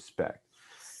with respect.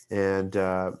 And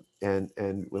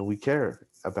when we care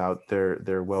about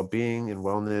their well-being and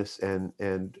wellness,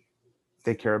 and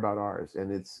they care about ours,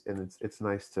 and it's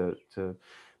nice to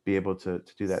be able to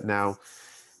do that. Now,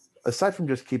 aside from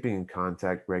just keeping in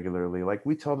contact regularly, like,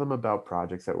 we tell them about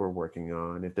projects that we're working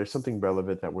on. If there's something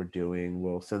relevant that we're doing,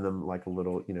 we'll send them like a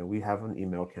little, we have an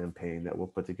email campaign that we'll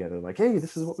put together, like, hey,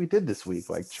 this is what we did this week,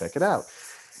 like, check it out.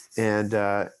 And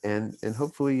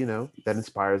hopefully, that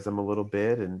inspires them a little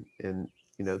bit. And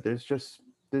there's just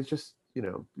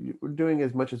we're doing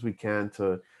as much as we can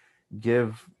to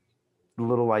give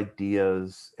little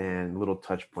ideas and little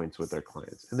touch points with our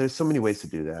clients. And there's so many ways to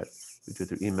do that. We do it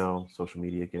through email, social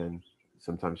media, again,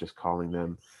 sometimes just calling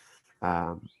them.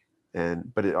 Um,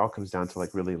 but it all comes down to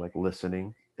like really like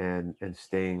listening and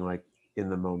staying like in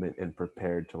the moment and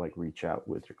prepared to like reach out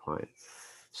with your client.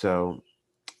 So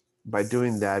by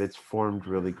doing that, it's formed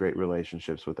really great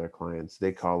relationships with our clients.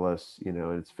 They call us, and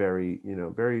it's very,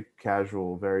 very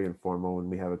casual, very informal when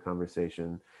we have a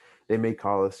conversation. They may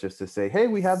call us just to say, hey,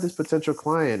 we have this potential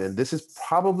client and this is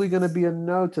probably going to be a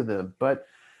no to them, but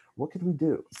what can we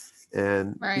do?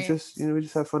 And Right. we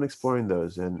just have fun exploring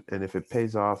those. And if it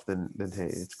pays off, then hey,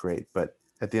 it's great. But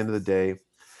at the end of the day,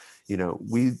 we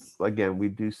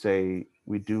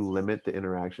do limit the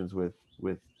interactions with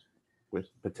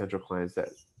potential clients that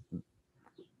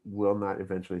will not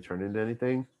eventually turn into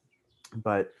anything.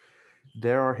 But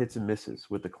there are hits and misses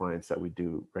with the clients that we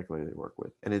do regularly work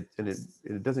with, and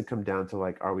it doesn't come down to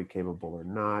like, are we capable or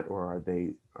not, or are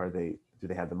they do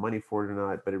they have the money for it or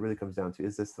not, but it really comes down to,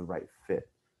 is this the right fit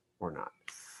or not.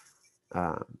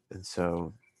 And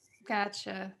so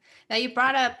Gotcha. Now you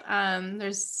brought up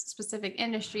there's specific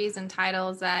industries and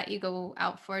titles that you go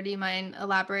out for. Do you mind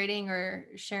elaborating or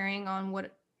sharing on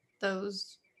what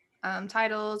those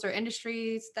titles or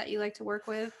industries that you like to work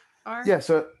with are? yeah,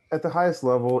 so at the highest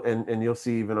level, and you'll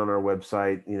see even on our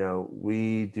website,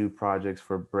 we do projects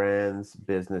for brands,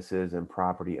 businesses, and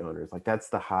property owners. Like that's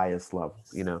the highest level.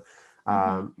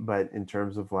 Mm-hmm. But in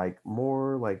terms of like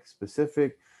more like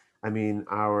specific, I mean,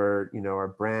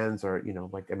 our brands are,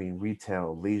 like, I mean,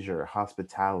 retail, leisure,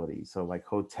 hospitality. So like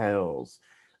hotels,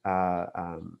 uh,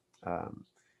 um, um,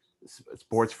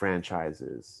 sports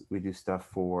franchises. We do stuff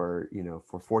for,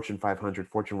 for Fortune 500,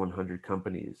 Fortune 100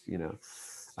 companies,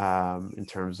 in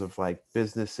terms of like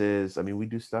businesses. I mean, we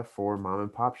do stuff for mom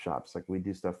and pop shops. Like we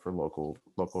do stuff for local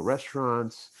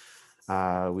restaurants.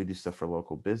 We do stuff for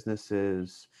local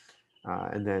businesses.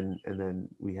 And then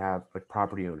we have like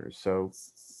property owners. So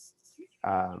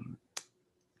um,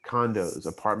 condos,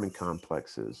 apartment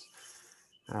complexes,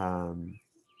 um,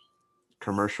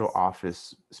 commercial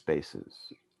office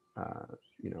spaces,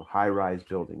 high-rise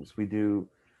buildings. We do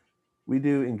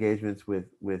engagements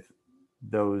with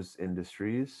those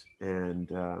industries, and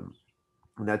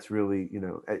that's really,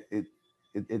 it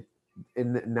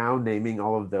in now naming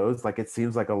all of those, like it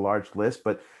seems like a large list,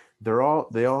 but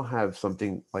they all have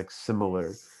something like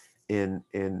similar in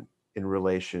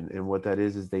relation. And what that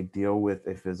is they deal with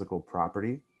a physical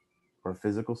property or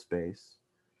physical space,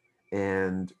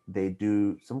 and they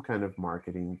do some kind of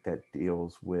marketing that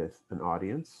deals with an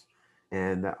audience,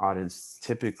 and that audience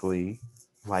typically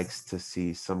likes to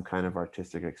see some kind of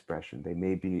artistic expression. They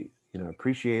may be,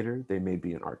 appreciator, they may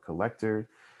be an art collector,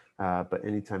 but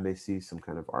anytime they see some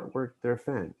kind of artwork, they're a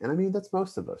fan. And I mean, that's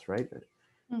most of us, right? All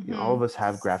of Mm-hmm. us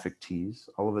have graphic tees.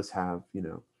 All of us have,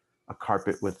 a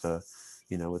carpet with a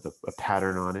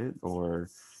pattern on it, or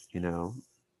you know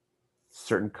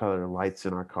certain color lights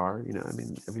in our car. I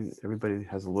mean, everybody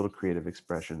has a little creative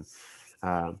expression,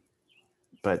 um,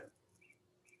 but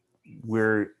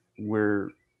we're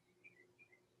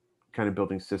kind of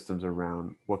building systems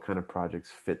around what kind of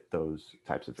projects fit those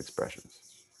types of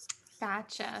expressions.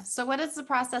 Gotcha. So what does the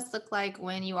process look like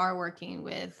when you are working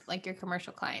with like your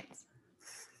commercial clients?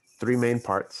 Three main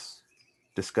parts: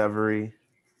 discovery,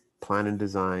 plan and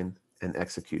design, and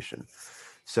execution.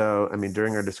 So, I mean,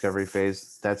 during our discovery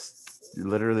phase, that's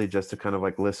literally just to kind of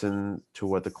like listen to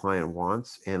what the client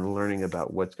wants and learning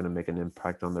about what's going to make an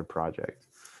impact on their project.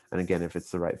 And again, if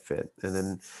it's the right fit. And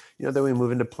then we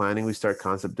move into planning. We start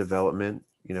concept development.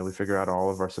 We figure out all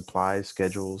of our supplies,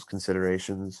 schedules,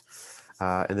 considerations,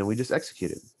 and then we just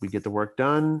execute it. We get the work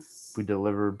done. We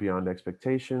deliver beyond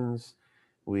expectations.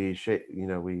 We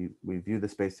view the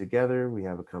space together. We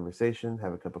have a conversation,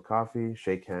 have a cup of coffee,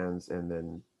 shake hands, and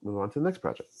then move on to the next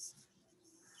project.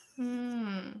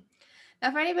 Hmm.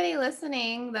 Now, for anybody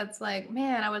listening that's like,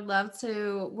 man, I would love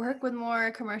to work with more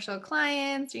commercial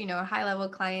clients, high level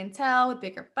clientele with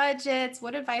bigger budgets,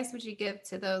 what advice would you give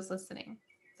to those listening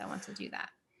that want to do that?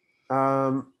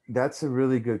 That's a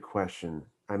really good question.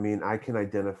 I mean, I can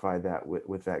identify that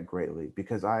with that greatly,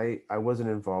 because I wasn't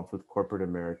involved with corporate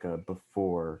America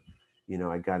before,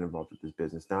 I got involved with this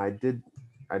business. Now I did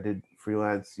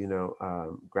freelance,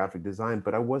 graphic design,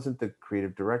 but I wasn't the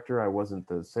creative director. I wasn't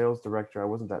the sales director. I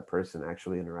wasn't that person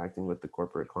actually interacting with the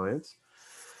corporate clients.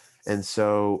 And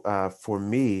so for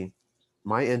me,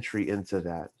 my entry into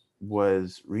that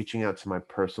was reaching out to my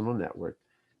personal network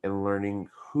and learning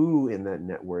who in that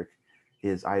network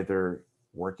is either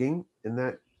working in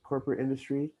that corporate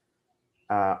industry,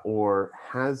 or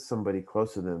has somebody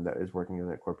close to them that is working in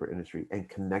that corporate industry, and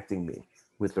connecting me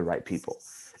with the right people.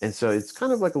 And so it's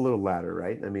kind of like a little ladder,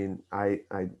 right? I mean, I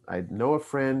know a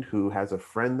friend who has a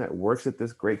friend that works at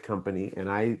this great company, and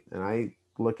I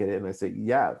look at it and I say,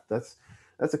 yeah,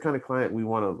 that's the kind of client we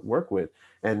want to work with.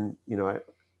 And,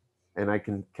 and I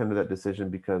can come to that decision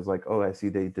because like, oh, I see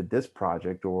they did this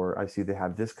project, or I see they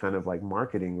have this kind of like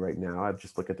marketing right now. I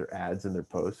just look at their ads and their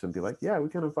posts and be like, yeah, we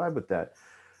kind of vibe with that.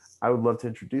 I would love to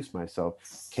introduce myself.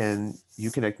 Can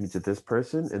you connect me to this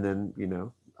person? And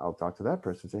then, I'll talk to that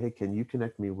person and say, hey, can you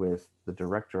connect me with the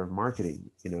director of marketing,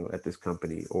 at this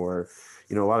company? Or,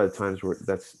 a lot of times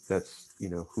that's,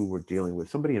 who we're dealing with,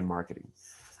 somebody in marketing.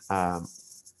 Um,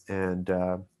 and,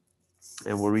 uh,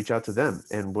 and we'll reach out to them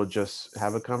and we'll just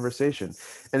have a conversation.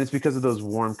 And it's because of those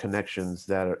warm connections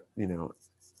that are,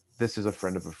 this is a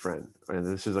friend of a friend, and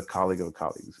this is a colleague of a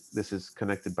colleague. This is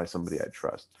connected by somebody I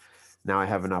trust. Now I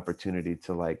have an opportunity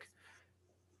to like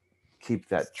keep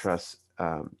that trust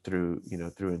through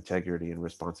integrity and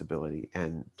responsibility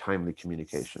and timely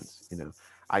communications.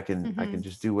 I can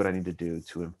just do what I need to do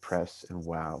to impress and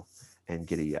wow and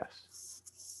get a yes.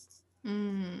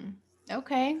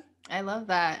 Okay. I love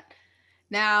that.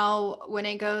 Now, when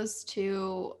it goes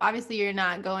to, obviously you're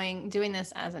not doing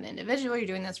this as an individual, you're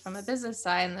doing this from a business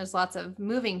side, and there's lots of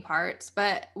moving parts,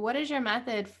 but what is your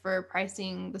method for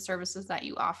pricing the services that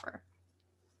you offer?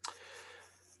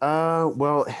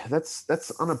 Well,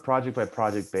 that's on a project by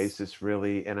project basis,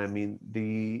 really. And I mean,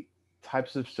 the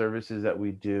types of services that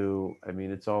we do, I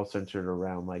mean, it's all centered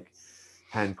around like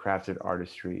handcrafted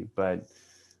artistry, but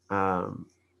um,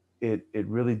 it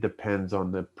really depends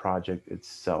on the project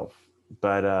itself.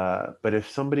 But if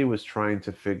somebody was trying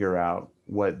to figure out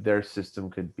what their system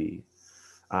could be,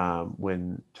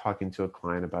 when talking to a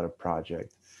client about a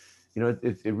project,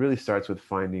 it really starts with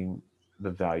finding the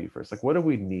value first. Like, what do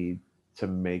we need to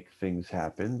make things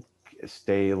happen,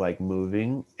 stay like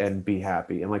moving and be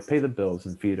happy and like pay the bills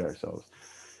and feed ourselves?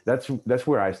 That's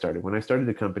where I started. When I started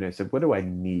the company, I said, what do I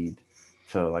need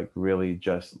to like really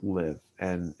just live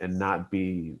and not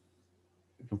be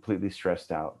completely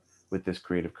stressed out with this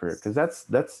creative career? Because that's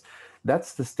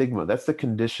the stigma, that's the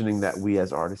conditioning that we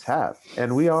as artists have,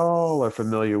 and we all are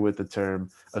familiar with the term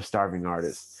of starving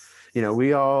artists.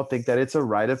 We all think that it's a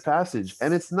rite of passage,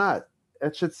 and it's not.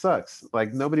 That shit sucks.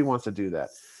 Like, nobody wants to do that.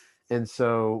 And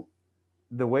so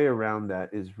the way around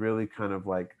that is really kind of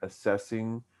like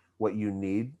assessing what you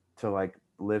need to like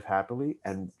live happily,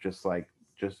 and just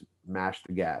mash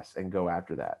the gas and go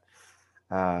after that.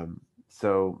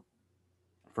 So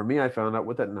for me, I found out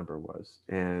what that number was,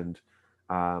 and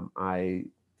I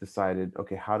decided,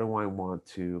 okay, how do I want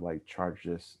to like charge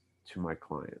this to my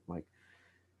client? Like,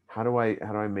 how do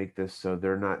I make this so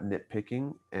they're not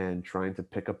nitpicking and trying to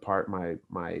pick apart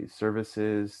my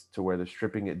services to where they're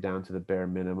stripping it down to the bare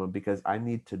minimum, because I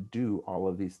need to do all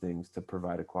of these things to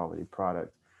provide a quality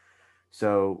product.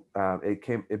 So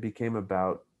it became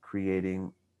about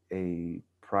creating a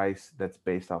price that's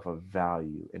based off of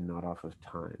value and not off of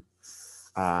time.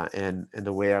 And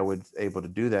the way I was able to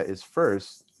do that is,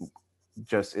 first,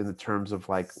 just in the terms of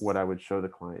like what I would show the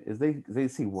client, is they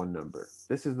see one number.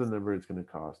 This is the number it's going to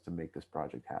cost to make this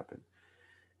project happen.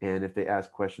 And if they ask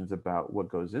questions about what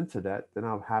goes into that, then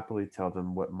I'll happily tell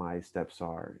them what my steps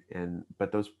are.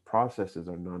 But those processes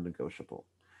are non-negotiable.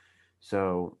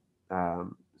 So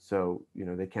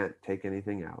they can't take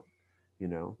anything out.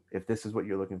 If this is what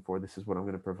you're looking for, this is what I'm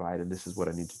going to provide, and this is what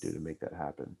I need to do to make that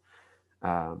happen.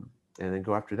 And then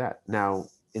go after that. Now,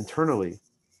 internally,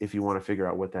 if you want to figure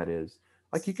out what that is,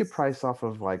 like, you could price off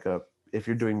of like if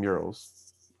you're doing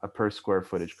murals, a per square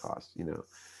footage cost,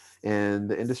 and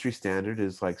the industry standard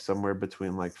is like somewhere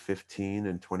between like $15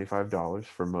 and $25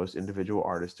 for most individual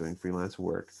artists doing freelance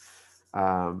work.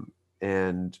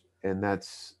 And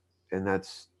that's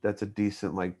a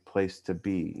decent like place to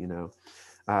be.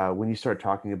 When you start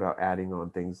talking about adding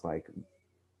on things like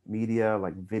media,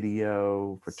 like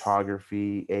video,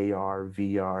 photography, AR,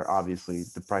 VR, obviously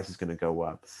the price is going to go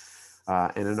up.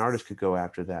 And an artist could go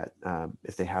after that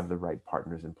if they have the right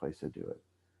partners in place to do it.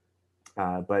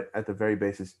 But at the very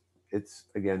basis, it's,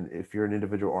 again, if you're an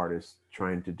individual artist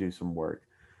trying to do some work,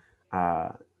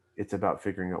 it's about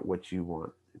figuring out what you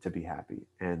want to be happy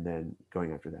and then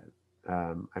going after that.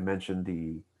 I mentioned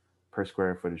the per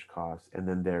square footage cost, and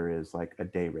then there is like a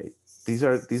day rate. These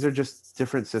are just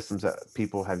different systems that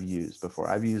people have used before.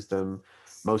 I've used them.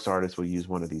 Most artists will use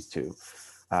one of these two.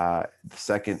 The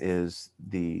second is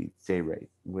the day rate,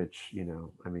 which,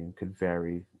 could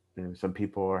vary. Some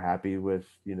people are happy with,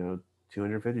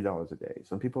 $250 a day.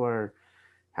 Some people are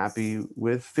happy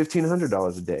with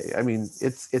 $1,500 a day. I mean,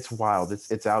 it's wild.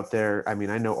 It's out there. I mean,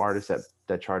 I know artists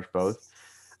that charge both.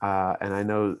 And I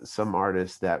know some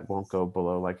artists that won't go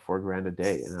below like $4,000 a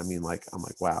day. And I mean, like, I'm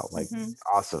like, wow, like,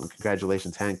 awesome.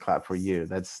 Congratulations. Hand clap for you.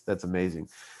 That's amazing.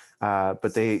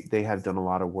 But they have done a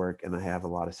lot of work, and they have a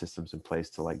lot of systems in place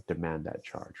to like demand that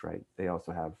charge, right? They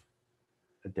also have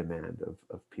a demand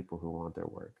of people who want their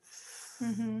work.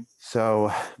 Mm-hmm.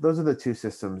 So those are the two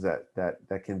systems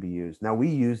that can be used. Now we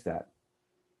use that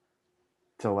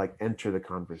to like enter the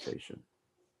conversation,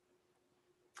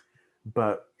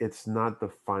 but it's not the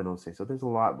final say. So there's a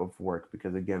lot of work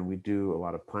because again, we do a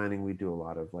lot of planning, we do a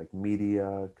lot of like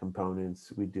media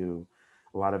components, we do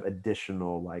a lot of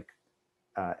additional like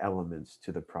elements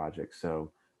to the project.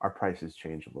 So our prices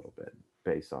change a little bit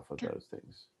based off of those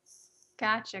things.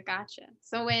 Gotcha.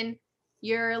 So when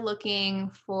you're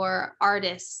looking for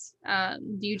artists,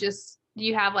 do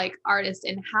you have like artists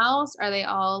in house? Are they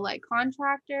all like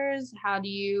contractors? How do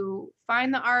you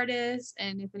find the artists?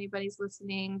 And if anybody's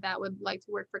listening that would like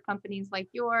to work for companies like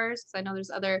yours, because I know there's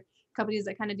other companies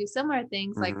that kind of do similar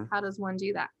things, like Hmm. how does one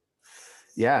do that?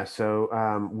 Yeah, so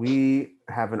we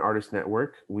have an artist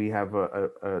network. We have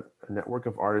a network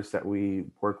of artists that we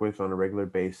work with on a regular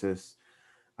basis.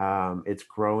 It's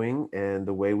growing, and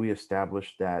the way we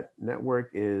establish that network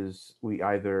is we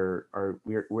either are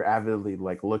we're avidly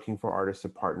like looking for artists to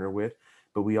partner with,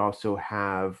 but we also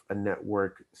have a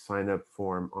network sign up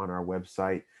form on our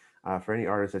website. For any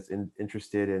artist that's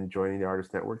interested in joining the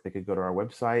artist network, they could go to our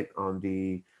website. On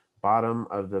the bottom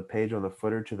of the page on the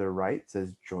footer to the right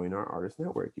says join our artist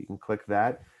network. You can click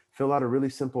that, fill out a really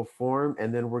simple form,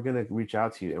 and then we're going to reach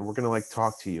out to you, and we're going to like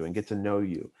talk to you and get to know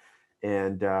you.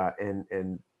 And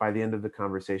by the end of the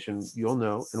conversation, you'll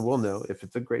know and we'll know if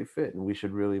it's a great fit, and we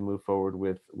should really move forward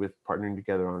with partnering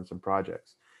together on some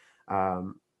projects.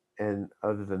 um, and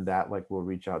other than that, like we'll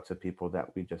reach out to people that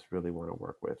we just really want to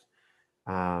work with.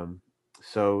 um,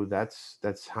 so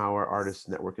that's how our artist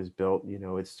network is built. You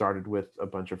know, it started with a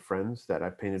bunch of friends that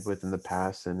I painted with in the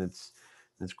past, and it's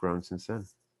grown since then.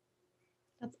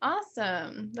 That's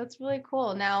awesome. That's really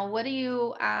cool. Now, what do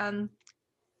you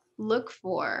look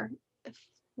for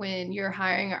when you're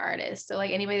hiring an artist? So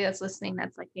like anybody that's listening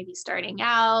that's like maybe starting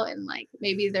out and like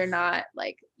maybe they're not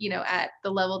like, at the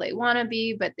level they want to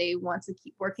be, but they want to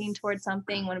keep working towards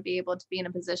something, want to be able to be in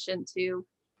a position to,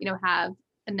 have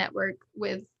a network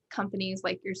with companies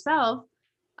like yourself.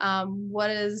 What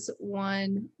does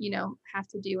one, have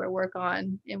to do or work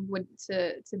on and would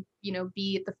to,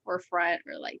 be at the forefront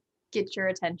or like get your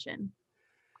attention?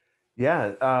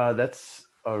 Yeah, that's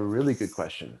a really good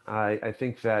question. I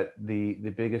think that the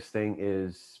biggest thing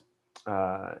is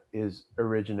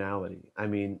originality. I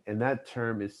mean, and that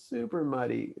term is super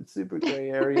muddy. It's super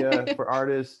gray area for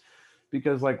artists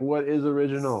because, like, what is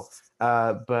original?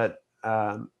 But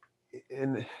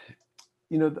and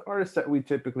you know, the artists that we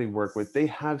typically work with, they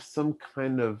have some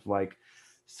kind of like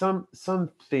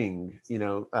something, you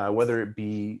know, whether it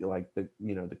be like the,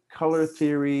 you know, the color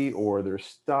theory or their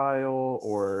style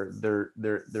or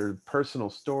their personal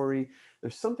story.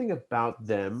 There's something about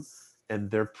them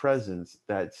and their presence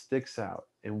that sticks out,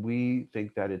 and we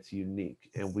think that it's unique,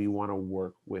 and we want to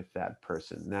work with that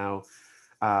person. Now,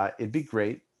 it'd be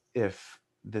great if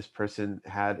this person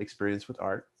had experience with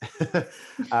art,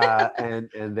 and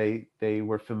they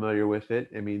were familiar with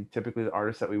it. I mean, typically the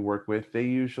artists that we work with, they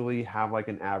usually have like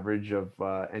an average of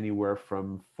anywhere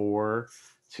from 4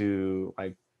 to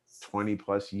like 20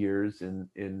 plus years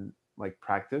in like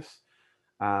practice.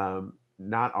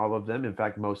 Not all of them, in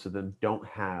fact, most of them don't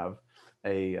have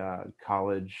a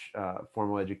college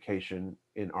formal education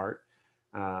in art.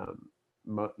 Um,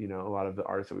 you know, a lot of the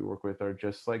artists that we work with are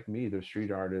just like me. They're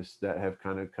street artists that have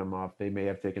kind of come off. They may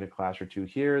have taken a class or two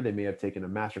here. They may have taken a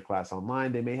master class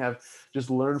online. They may have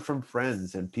just learned from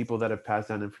friends and people that have passed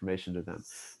down information to them.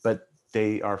 But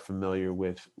they are familiar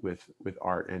with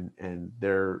art, and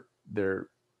they're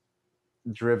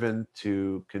driven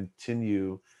to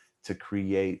continue to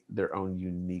create their own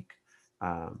unique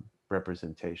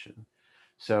representation.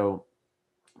 So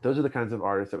those are the kinds of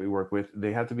artists that we work with.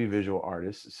 They have to be visual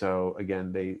artists. So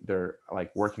again, they're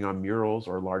like working on murals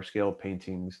or large scale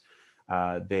paintings.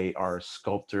 They are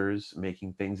sculptors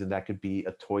making things, and that could be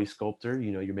a toy sculptor.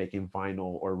 You know, you're making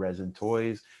vinyl or resin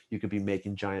toys. You could be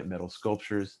making giant metal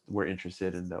sculptures. We're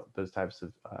interested in those types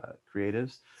of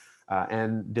creatives,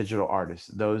 and digital artists,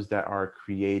 those that are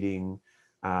creating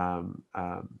um,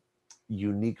 um,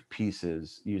 unique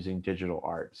pieces using digital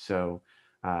art. So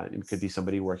it could be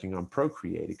somebody working on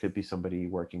Procreate. It could be somebody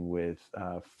working with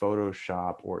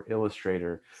Photoshop or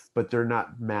Illustrator, but they're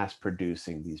not mass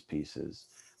producing these pieces.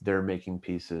 They're making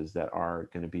pieces that are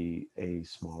going to be a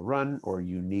small run or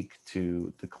unique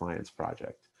to the client's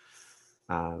project.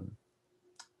 Um,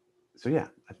 so yeah,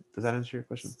 does that answer your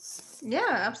question?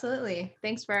 Yeah, absolutely.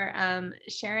 Thanks for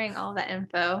sharing all that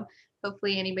info.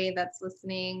 hopefully anybody that's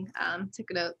listening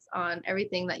took notes on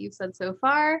everything that you've said so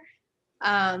far.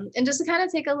 And just to kind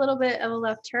of take a little bit of a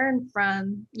left turn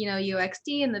from,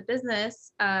 UXD and the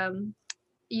business,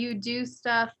 you do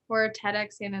stuff for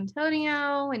TEDx San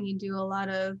Antonio, and you do a lot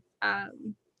of,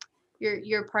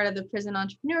 you're part of the prison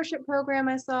entrepreneurship program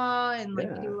I saw, and like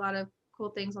you Yeah. do a lot of cool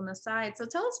things on the side. So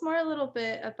tell us more a little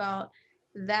bit about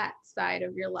that side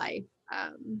of your life,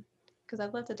 because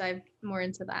I'd love to dive more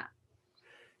into that.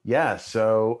 Yeah.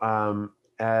 So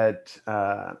at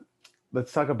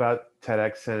let's talk about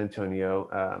TEDx San Antonio.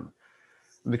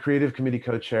 I'm the creative committee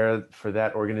co-chair for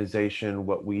that organization.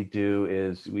 What we do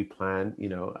is we plan,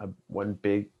 one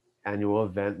big annual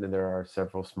event, and then there are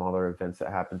several smaller events that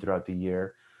happen throughout the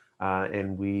year.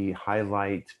 And we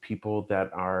highlight people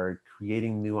that are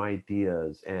creating new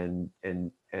ideas and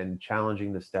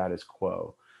challenging the status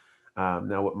quo.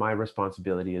 Now, what my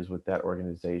responsibility is with that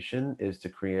organization is to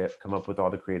come up with all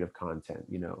the creative content,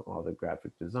 all the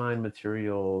graphic design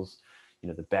materials,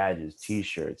 the badges,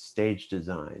 T-shirts, stage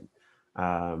design,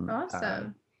 um, uh,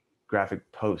 Awesome. graphic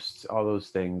posts, all those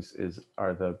things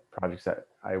are the projects that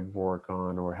I work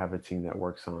on or have a team that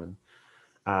works on.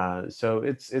 So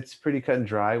it's pretty cut and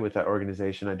dry with that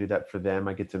organization. I do that for them.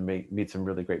 I get to meet some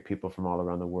really great people from all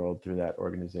around the world through that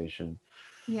organization.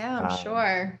 Yeah, I'm Um,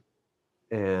 sure.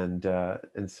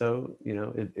 and so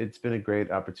it's been a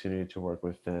great opportunity to work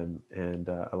with them, and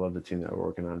I love the team that we're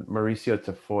working on. Mauricio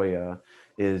Tafoya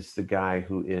is the guy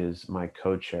who is my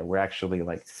co-chair. We're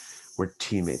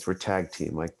teammates, we're tag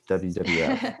team like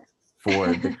WWF for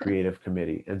the creative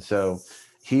committee. And so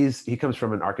he comes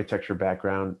from an architecture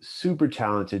background, super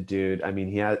talented dude. I mean,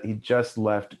 he just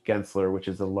left Gensler, which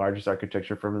is the largest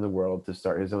architecture firm in the world, to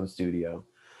start his own studio,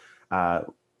 uh,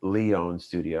 Leon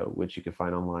Studio, which you can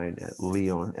find online at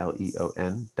Leon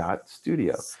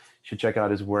 .studio. You should check out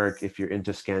his work if you're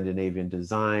into Scandinavian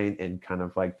design and kind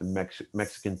of like the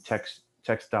Mexican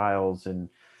textiles and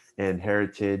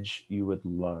heritage. You would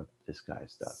love this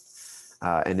guy's stuff.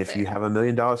 And if you Sick. have $1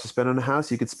 million to spend on a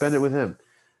house, you could spend it with him.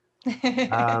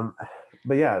 Um,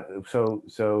 but yeah, so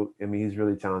I mean, he's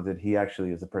really talented. He actually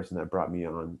is the person that brought me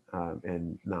on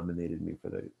and nominated me for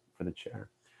the chair.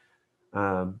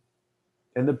 Um,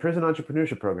 and the prison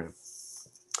entrepreneurship program.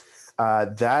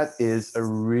 That is a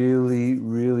really,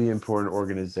 really important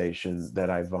organization that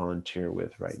I volunteer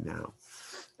with right now.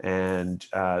 And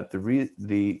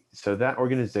so that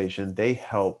organization, they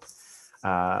help,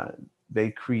 uh,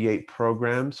 they create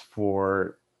programs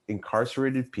for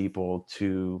incarcerated people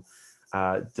to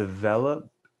develop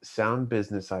sound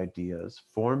business ideas,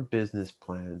 form business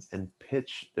plans, and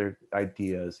pitch their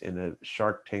ideas in a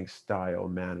Shark Tank style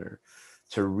manner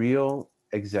to real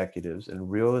executives and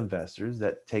real investors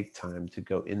that take time to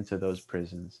go into those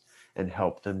prisons and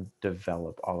help them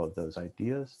develop all of those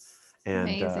ideas,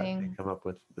 and they Amazing. come up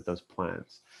with those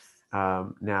plans.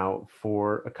 Now,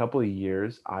 for a couple of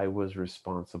years, I was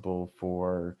responsible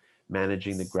for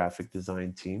managing the graphic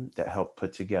design team that helped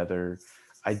put together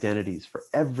identities for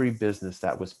every business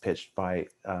that was pitched by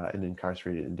an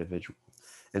incarcerated individual.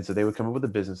 And so they would come up with a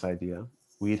business idea.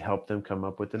 We'd help them come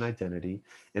up with an identity,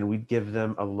 and we'd give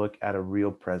them a look at a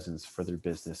real presence for their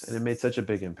business. And it made such a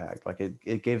big impact. Like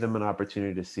it gave them an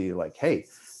opportunity to see like, hey,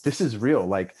 this is real.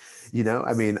 Like,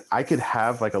 I mean, I could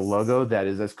have like a logo that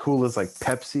is as cool as like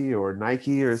Pepsi or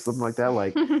Nike or something like that.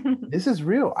 Like, this is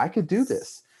real. I could do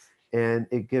this. And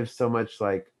it gives so much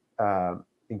like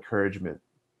encouragement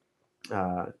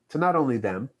to not only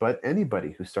them, but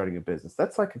anybody who's starting a business.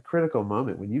 That's like a critical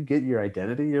moment when you get your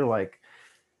identity. You're like,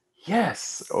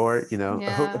 yes, or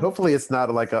Yeah. hopefully it's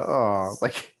not like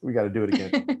like we got to do it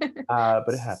again, but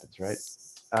it happens, right?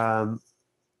 Um,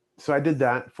 so I did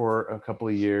that for a couple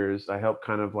of years. I helped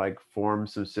kind of like form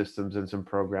some systems and some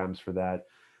programs for that.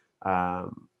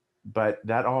 But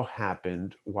that all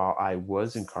happened while I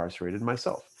was incarcerated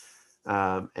myself.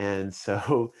 And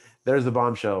so there's the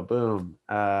bombshell. Boom.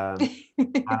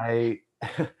 I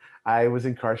I was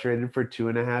incarcerated for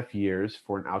 2.5 years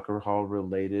for an alcohol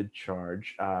related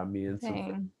charge. Me and some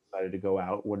friends Dang. decided to go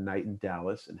out one night in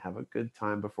Dallas and have a good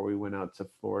time before we went out to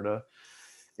Florida.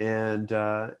 And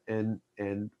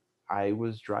I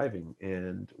was driving,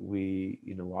 and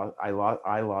I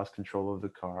lost control of the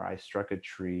car. I struck a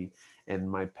tree, and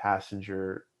my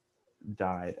passenger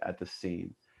died at the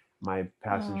scene. My Oh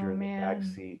passenger in the back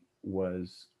man. seat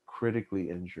was critically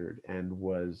injured and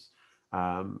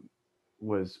um,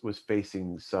 was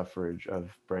facing suffrage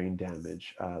of brain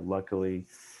damage. Luckily,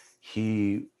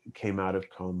 he came out of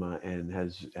coma and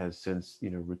has since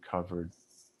recovered,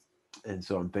 and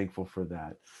so I'm thankful for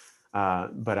that.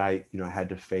 But I had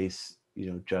to face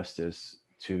justice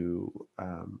to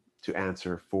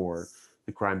answer for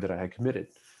the crime that I had committed.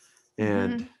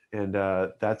 And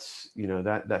Mm-hmm. that's,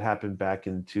 that happened back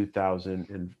in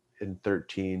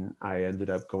 2013. I ended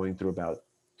up going through about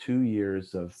 2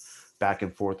 years of back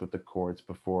and forth with the courts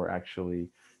before actually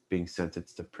being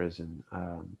sentenced to prison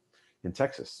in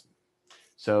Texas.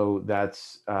 So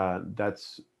that's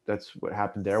what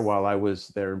happened there. While I was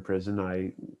there in prison,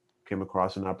 I came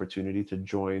across an opportunity to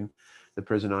join the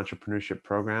prison entrepreneurship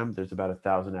program. There's about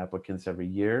 1,000 applicants every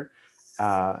year.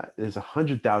 There's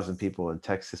 100,000 people in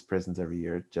Texas prisons every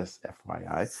year, just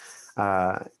FYI.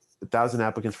 1,000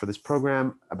 applicants for this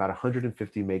program. About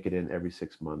 150 make it in every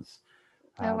 6 months.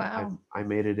 Oh, I, wow. I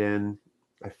made it in.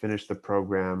 I finished the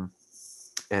program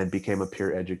and became a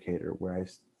peer educator, where I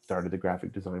started the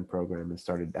graphic design program and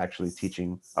started actually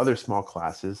teaching other small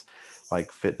classes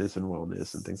like fitness and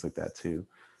wellness and things like that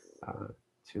uh,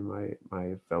 to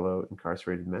my fellow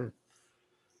incarcerated men.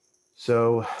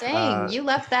 So, Dang, you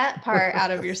left that part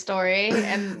out of your story.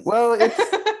 And well,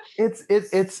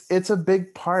 it's a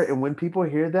big part, and when people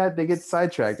hear that, they get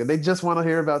sidetracked and they just want to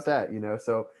hear about that,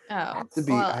 So oh, I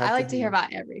well, I have to like to hear be.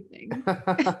 about everything.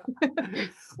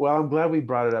 Well, I'm glad we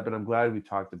brought it up, and I'm glad we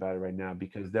talked about it right now,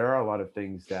 because there are a lot of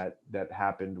things that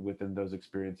happened within those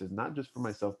experiences, not just for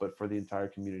myself, but for the entire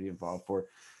community involved, for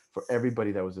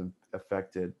everybody that was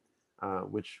affected,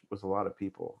 which was a lot of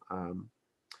people.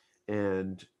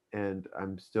 And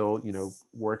I'm still,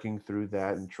 working through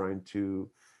that and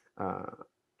uh,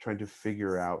 trying to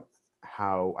figure out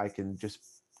how I can just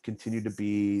continue to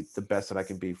be the best that I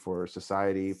can be for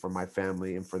society, for my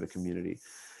family, and for the community.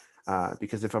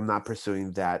 Because if I'm not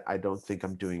pursuing that, I don't think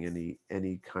I'm doing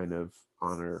any kind of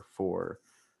honor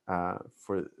uh,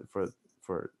 for for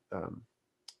for um,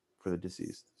 for the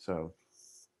deceased. So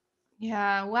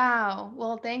Yeah, wow.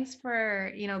 Well, thanks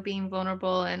for, being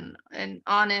vulnerable and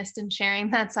honest and sharing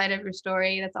that side of your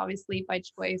story. That's obviously by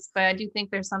choice, but I do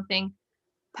think there's something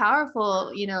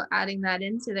powerful, adding that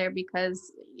into there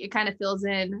because it kind of fills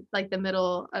in like the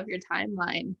middle of your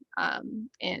timeline,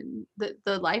 and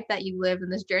the life that you lived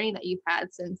and this journey that you've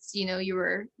had since, you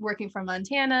were working from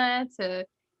Montana to,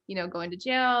 going to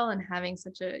jail and having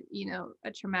such a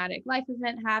traumatic life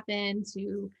event happen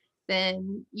to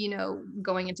then,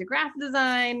 going into graphic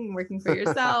design, working for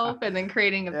yourself and then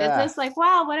creating a yeah, business. Like,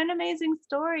 wow, what an amazing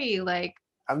story. Like,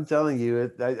 I'm telling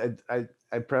you,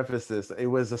 I preface this. It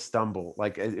was a stumble.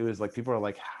 Like it was like people are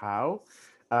like, how?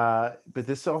 But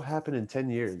this all happened in 10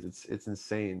 years. It's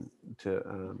insane a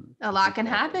to lot think can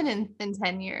about happen this. in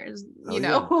 10 years, Oh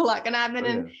yeah, a lot can happen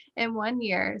oh yeah. in 1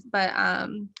 year. But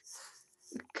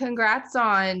congrats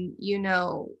on,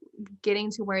 getting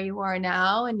to where you are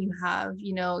now, and you have,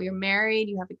 you're married,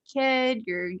 you have a kid,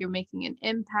 you're making an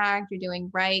impact, you're doing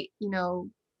right,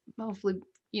 hopefully,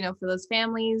 for those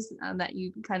families, that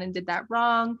you kind of did that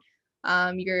wrong.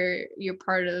 You're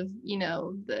part of,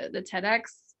 the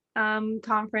TEDx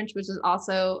conference, which is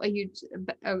also a huge,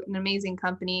 an amazing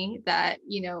company that,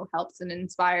 helps and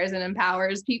inspires and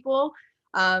empowers people.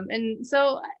 And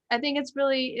so I think it's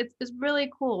really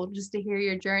cool just to hear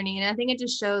your journey. And I think it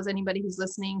just shows anybody who's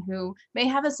listening who may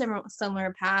have a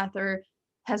similar path or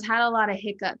has had a lot of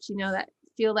hiccups, that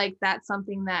feel like that's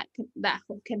something that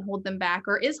can hold them back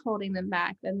or is holding them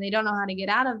back, and they don't know how to get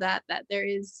out of that there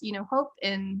is, hope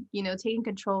in, taking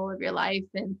control of your life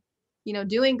and,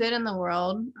 doing good in the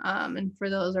world, and for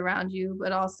those around you,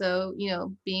 but also,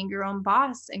 being your own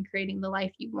boss and creating the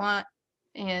life you want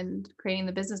and creating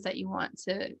the business that you want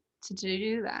to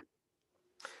do that.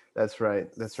 That's right.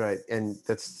 That's right. And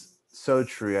that's so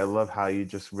true. I love how you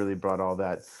just really brought all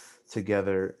that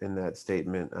together in that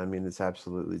statement. I mean, it's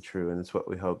absolutely true. And it's what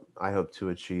I hope to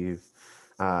achieve.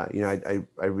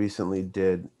 I recently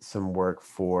did some work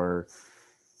for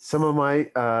some of my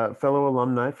fellow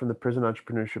alumni from the Prison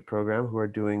Entrepreneurship Program who are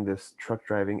doing this truck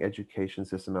driving education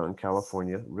system out in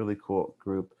California. Really cool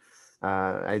group.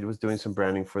 I was doing some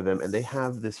branding for them, and they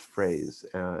have this phrase,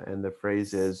 and the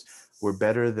phrase is, "We're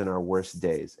better than our worst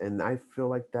days." And I feel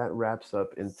like that wraps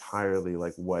up entirely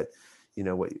like what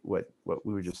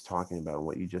we were just talking about and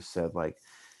what you just said. Like,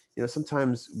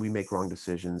 sometimes we make wrong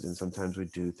decisions, and sometimes we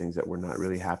do things that we're not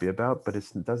really happy about, but it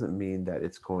doesn't mean that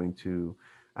it's going to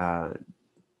uh,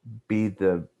 be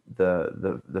the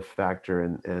factor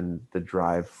and the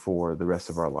drive for the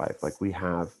rest of our life. Like, we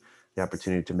have the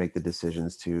opportunity to make the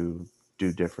decisions to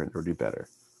do different or do better.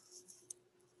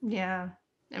 Yeah.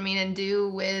 I mean, and do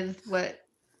with what,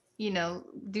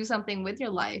 do something with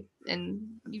your life. And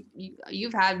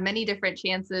you've had many different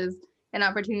chances and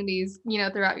opportunities,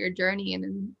 throughout your journey. And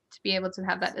then to be able to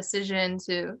have that decision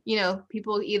to,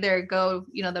 people either go,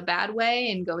 the bad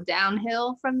way and go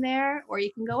downhill from there, or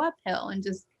you can go uphill and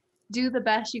just do the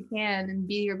best you can and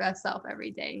be your best self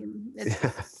every day. And it's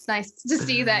Yes. nice to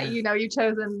see that, you've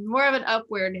chosen more of an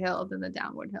upward hill than the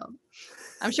downward hill.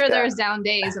 I'm sure Yeah, there's down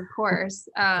days, of course.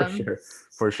 for sure.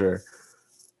 For sure.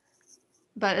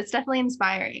 But it's definitely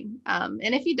inspiring. And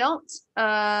if you don't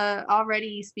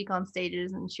already speak on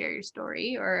stages and share your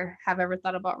story or have ever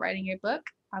thought about writing your book,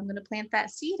 I'm going to plant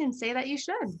that seed and say that you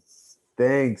should.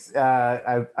 Thanks.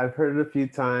 I've heard it a few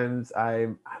times.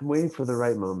 I'm waiting for the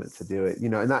right moment to do it.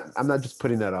 And I'm not just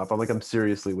putting that off. I'm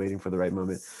seriously waiting for the right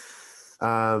moment.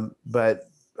 But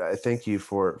thank you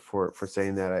for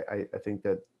saying that. I think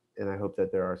that, and I hope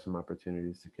that there are some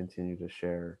opportunities to continue to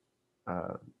share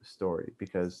story,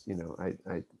 because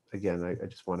I again, I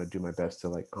just want to do my best to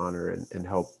like honor and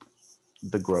help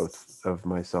the growth of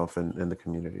myself and the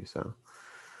community. So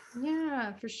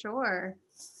Yeah, for sure.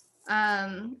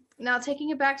 Now taking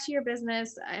it back to your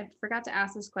business, I forgot to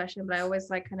ask this question, but I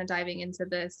always like kind of diving into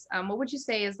this. What would you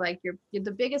say is like your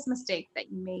the biggest mistake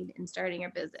that you made in starting your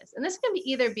business? And this can be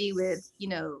either be with,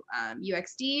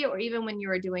 UXD, or even when you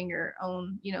were doing your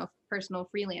own, personal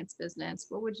freelance business.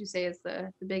 What would you say is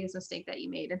the biggest mistake that you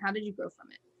made, and how did you grow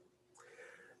from it?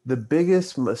 the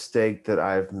biggest mistake that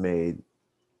I've made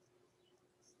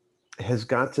has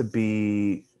got to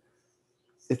be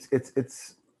it's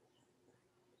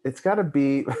got to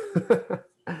be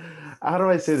how do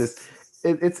I say this?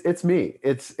 It's me.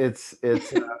 It's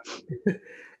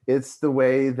the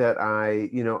way that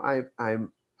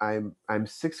I'm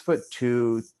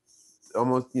 6'2",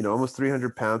 almost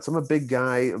 300 pounds. So I'm a big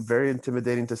guy, very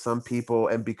intimidating to some people,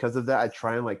 and because of that, I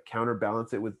try and like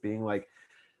counterbalance it with being like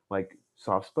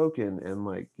soft spoken and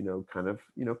like kind of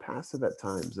passive at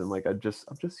times, and like I'm just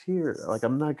here, like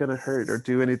I'm not gonna hurt or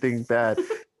do anything bad.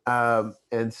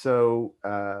 And so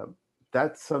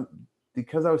that's some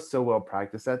because I was so well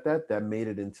practiced at that made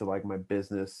it into like my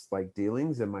business like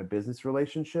dealings and my business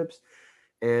relationships.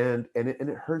 And it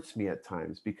hurts me at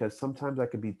times, because sometimes I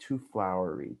can be too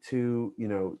flowery, too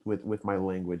with my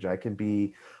language. I can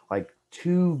be like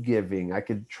too giving. I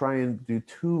could try and do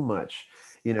too much,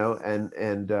 and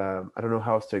I don't know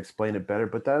how else to explain it better,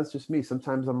 but that's just me.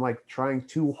 Sometimes I'm like trying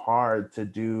too hard to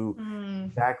do Mm,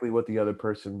 exactly what the other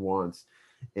person wants.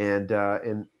 And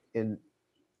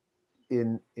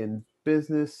in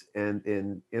business and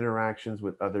in interactions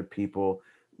with other people,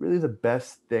 really the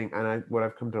best thing, and what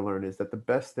I've come to learn is that the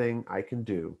best thing I can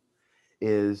do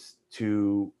is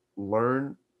to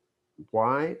learn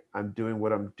why I'm doing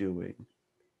what I'm doing,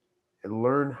 and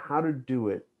learn how to do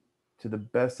it to the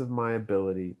best of my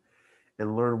ability,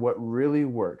 and learn what really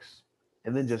works,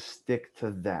 and then just stick to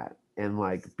that, and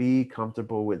like be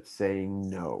comfortable with saying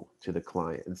no to the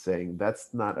client and saying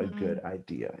that's not a good mm,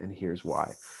 idea and here's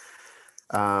why.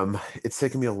 It's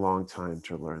taken me a long time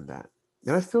to learn that,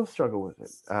 and I still struggle with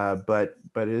it. But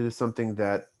it is something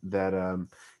that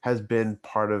has been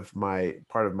part of my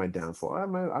downfall.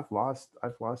 I've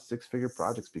lost six-figure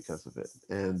projects because of it,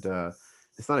 and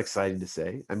it's not exciting to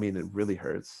say. I mean, it really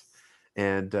hurts,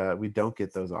 and we don't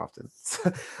get those often.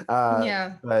 uh,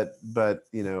 yeah. but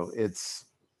it's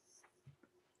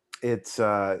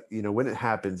when it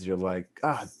happens, you're like,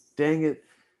 ah, dang it.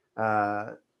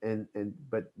 uh and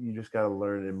but you just got to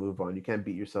learn and move on. You can't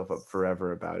beat yourself up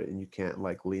forever about it, and you can't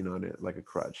like lean on it like a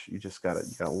crutch. You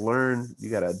gotta learn, you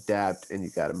gotta adapt, and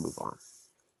you gotta move on.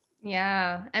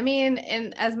 Yeah. I mean,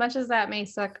 and as much as that may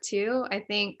suck too, I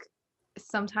think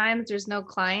sometimes there's no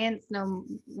clients, no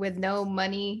with no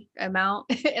money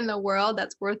amount in the world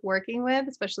that's worth working with,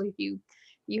 especially if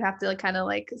you have to like, kind of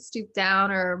like stoop down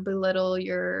or belittle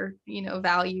your,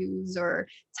 values or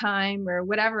time or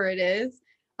whatever it is.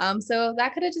 So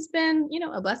that could have just been,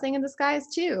 a blessing in disguise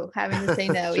too, having to say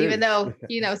That's no, even true.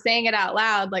 though, saying it out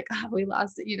loud, like, oh, we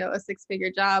lost, a six-figure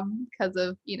job because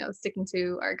of, sticking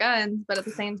to our guns. But at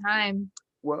the same time,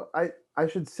 Well, I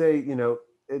should say,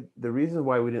 the reason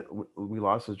why we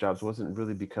lost those jobs wasn't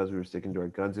really because we were sticking to our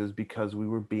guns. It was because we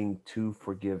were being too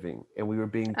forgiving, and we were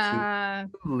being too uh,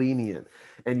 lenient.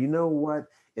 And you know what?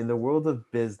 In the world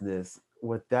of business,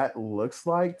 what that looks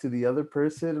like to the other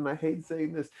person, and I hate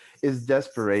saying this, is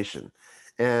desperation.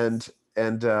 And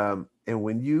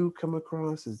when you come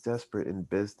across as desperate in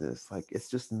business, like it's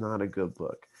just not a good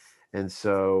look. And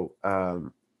so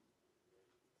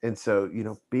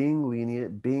being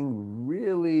lenient, being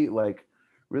really like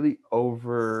really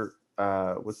over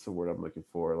what's the word I'm looking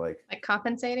for? Like, like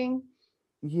compensating.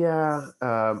 yeah,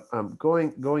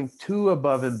 going too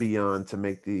above and beyond to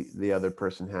make the other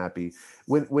person happy.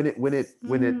 Mm, When it when it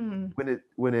when it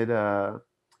when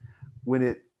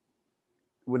it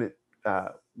when it uh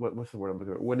what's the word I'm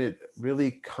looking for? When it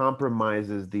really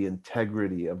compromises the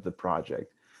integrity of the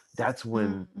project. That's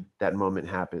when Mm. that moment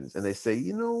happens, and they say,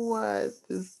 you know what,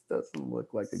 this doesn't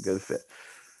look like a good fit.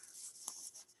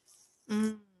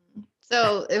 Mm.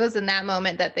 So it was in that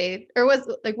moment that they, or was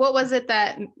like, what was it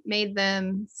that made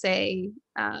them say,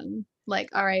 like,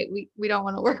 all right, we don't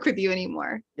want to work with you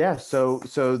anymore? Yeah, so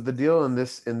the deal in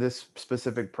this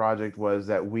specific project was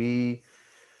that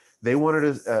they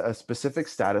wanted a specific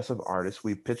status of artist.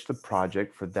 We pitched a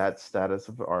project for that status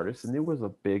of artist, and it was a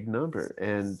big number.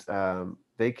 And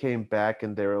they came back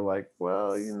and they were like,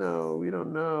 "Well, you know, we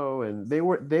don't know." And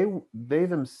they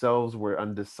themselves were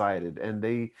undecided, and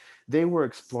they were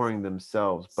exploring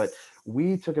themselves. But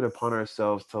we took it upon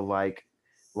ourselves to like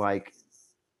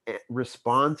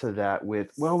respond to that with,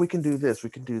 "Well, we can do this,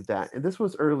 we can do that." And this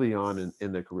was early on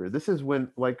in their career. This is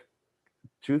when, like,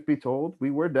 truth be told, we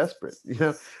were desperate. You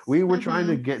know, we were trying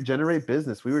to Mm-hmm. generate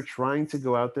business. We were trying to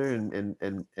go out there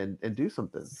and do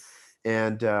something.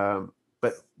 And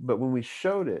but when we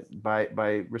showed it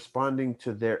by responding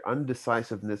to their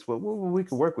undecisiveness, well, we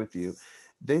can work with you.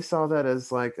 They saw that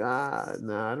as like, no,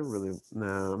 I don't really,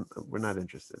 no, we're not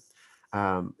interested.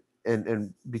 Um,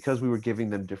 and because we were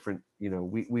giving them different, you know,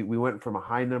 we went from a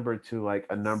high number to like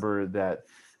a number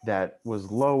that was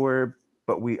lower,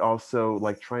 but we also,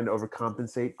 like, trying to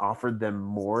overcompensate, offered them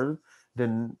more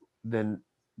than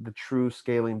the true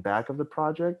scaling back of the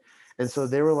project. And so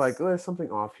they were like, oh, there's something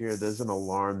off here. There's an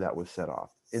alarm that was set off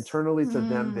internally to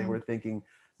them. They Mm. were thinking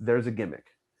there's a gimmick.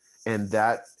 And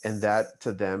that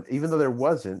to them, even though there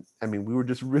wasn't, I mean, we were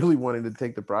just really wanting to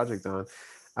take the project on.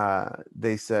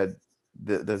 They said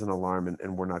there's an alarm,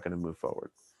 and we're not going to move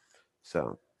forward.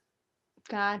 So,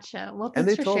 Gotcha. Well, and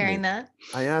thanks they for told sharing me. that.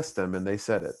 I asked them, and they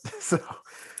said it. So,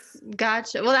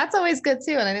 Gotcha. Well, that's always good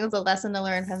too. And I think it's a lesson to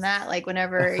learn from that. Like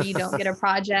whenever you don't get a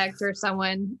project or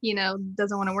someone,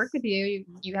 doesn't want to work with you,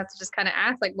 you have to just kind of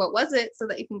ask, like, what was it so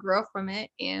that you can grow from it.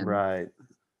 And right.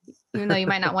 even though you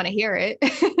might not want to hear it.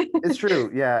 It's true.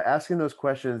 Yeah, asking those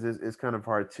questions is kind of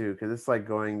hard too, because it's like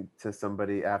going to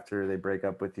somebody after they break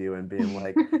up with you and being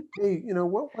like, "Hey, you know,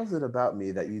 what was it about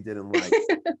me that you didn't like?"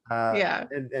 Uh, Yeah.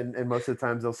 and most of the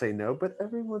times they'll say no, but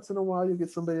every once in a while you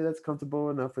get somebody that's comfortable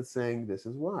enough with saying this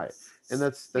is why, and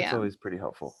that's Yeah. always pretty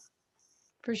helpful.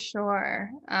 For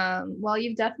sure. Well,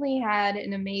 you've definitely had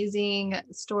an amazing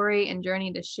story and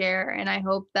journey to share. And I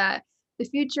hope that the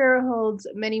future holds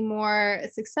many more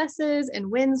successes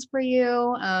and wins for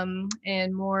you,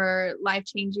 and more life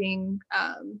changing.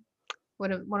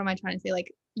 What am I trying to say?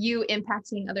 Like you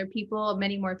impacting other people,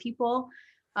 many more people.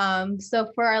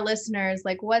 So for our listeners,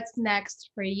 like what's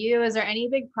next for you? Is there any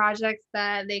big projects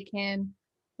that they can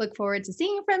look forward to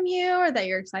seeing from you, or that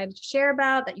you're excited to share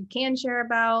about, that you can share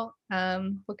about?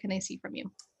 What can I see from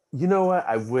you? You know what?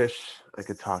 I wish I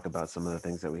could talk about some of the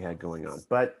things that we had going on,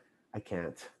 but I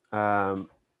can't.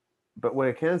 But what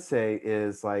I can say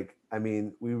is, like, I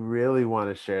mean, we really want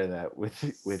to share that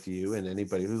with you and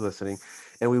anybody who's listening,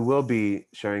 and we will be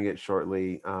sharing it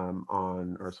shortly,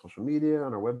 on our social media,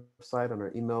 on our website, on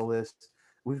our email list.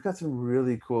 We've got some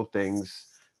really cool things.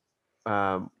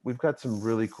 We've got some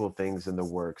really cool things in the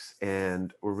works,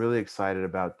 and we're really excited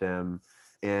about them.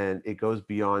 And it goes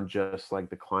beyond just like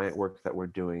the client work that we're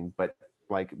doing, but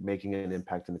like making an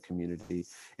impact in the community.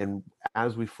 And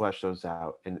as we flesh those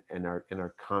out and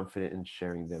are confident in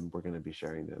sharing them, we're going to be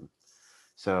sharing them.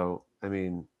 So, I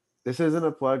mean, this isn't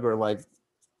a plug or like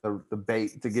the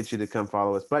bait to get you to come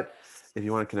follow us, but if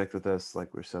you want to connect with us,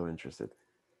 like, we're so interested.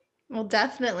 Well,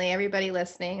 definitely everybody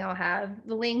listening, I'll have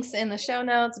the links in the show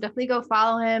notes. Definitely go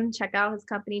follow him, check out his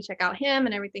company, check out him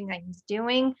and everything that he's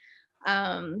doing.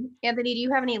 Anthony, do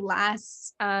you have any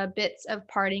last bits of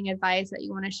parting advice that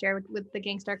you want to share with the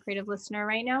Gangstar Creative listener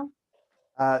right now?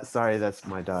 Sorry, that's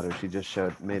my daughter. She just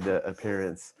made the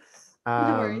appearance. No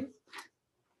Um, worries.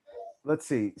 let's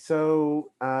see.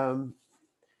 So,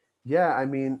 yeah, I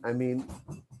mean,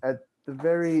 at the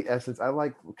very essence, I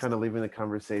like kind of leaving the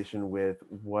conversation with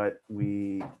what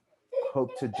we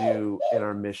hope to do in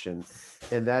our mission,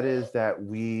 and that is that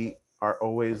we are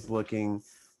always looking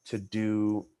to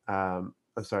do. I'm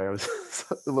sorry, I was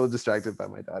a little distracted by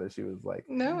my daughter. She was like,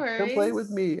 No "Come play worries. with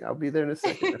me. I'll be there in a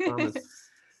second. I promise."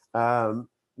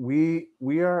 We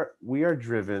are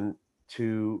driven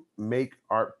to make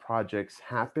art projects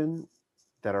happen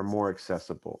that are more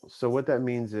accessible. So what that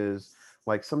means is,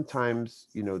 like, sometimes,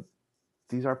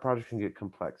 these art projects can get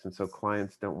complex, and so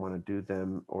clients don't want to do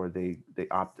them, or they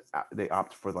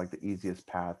opt for like the easiest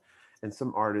path. And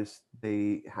some artists,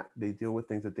 they deal with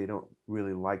things that they don't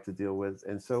really like to deal with,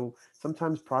 and so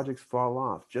sometimes projects fall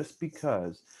off just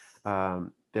because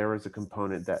there is a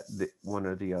component that one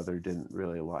or the other didn't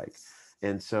really like.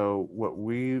 And so what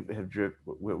we've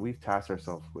tasked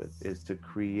ourselves with is to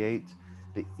create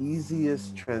the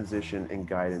easiest transition and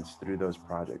guidance through those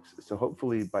projects. So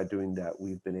hopefully by doing that,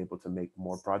 we've been able to make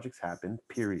more projects happen,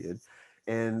 period.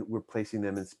 And we're placing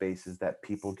them in spaces that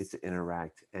people get to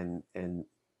interact and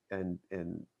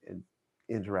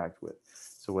interact with.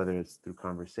 So whether it's through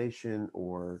conversation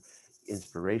or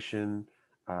inspiration,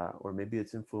 or maybe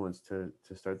it's influence to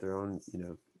start their own,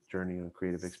 journey on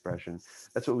creative expression.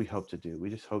 That's what we hope to do. We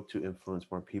just hope to influence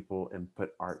more people and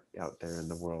put art out there in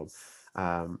the world,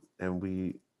 and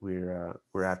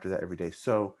we're after that every day.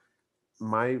 So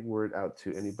my word out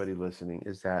to anybody listening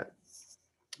is that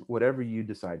whatever you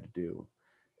decide to do,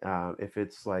 if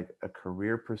it's like a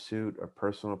career pursuit, a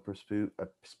personal pursuit, a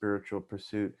spiritual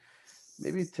pursuit,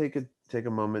 maybe take a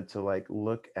moment to like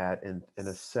look at and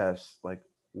assess like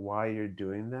why you're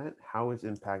doing that, how it's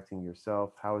impacting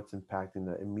yourself, how it's impacting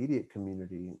the immediate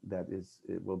community that is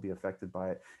it will be affected by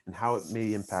it, and how it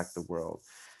may impact the world.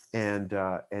 And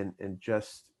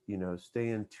just stay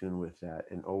in tune with that,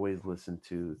 and always listen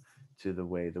to the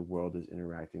way the world is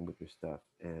interacting with your stuff,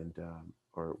 and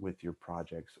or with your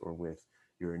projects, or with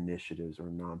your initiatives, or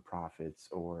nonprofits,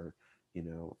 or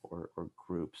or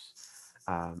groups,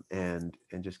 and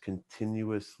just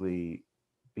continuously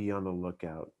be on the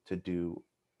lookout to do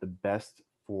the best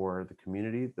for the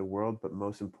community, the world, but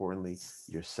most importantly,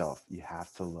 yourself. You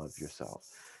have to love yourself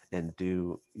and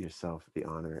do yourself the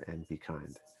honor and be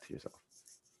kind to yourself.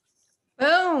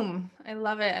 Boom. I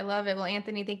love it. I love it. Well,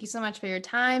 Anthony, thank you so much for your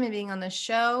time and being on the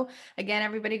show. Again,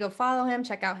 everybody go follow him,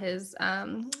 check out his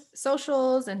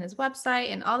socials and his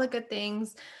website and all the good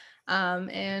things.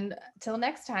 And till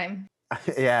next time.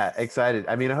 Yeah, excited.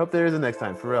 I mean, I hope there is a next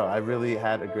time, for real. I really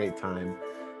had a great time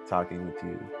talking with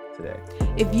you today.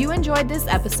 If you enjoyed this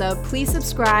episode, please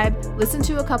subscribe, listen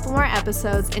to a couple more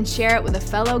episodes, and share it with a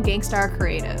fellow Gangstar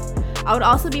creative. I would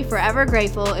also be forever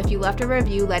grateful if you left a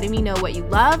review letting me know what you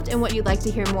loved and what you'd like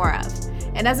to hear more of.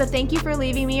 And as a thank you for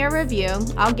leaving me a review,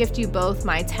 I'll gift you both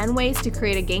my 10 ways to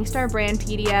create a Gangstar brand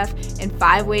PDF and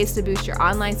 5 ways to boost your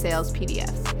online sales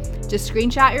PDFs. Just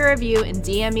screenshot your review and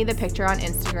DM me the picture on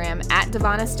Instagram at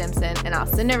Devonna Stimson, and I'll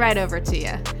send it right over to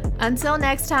you. Until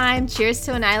next time, cheers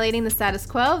to annihilating the status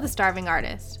quo of the starving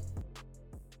artist.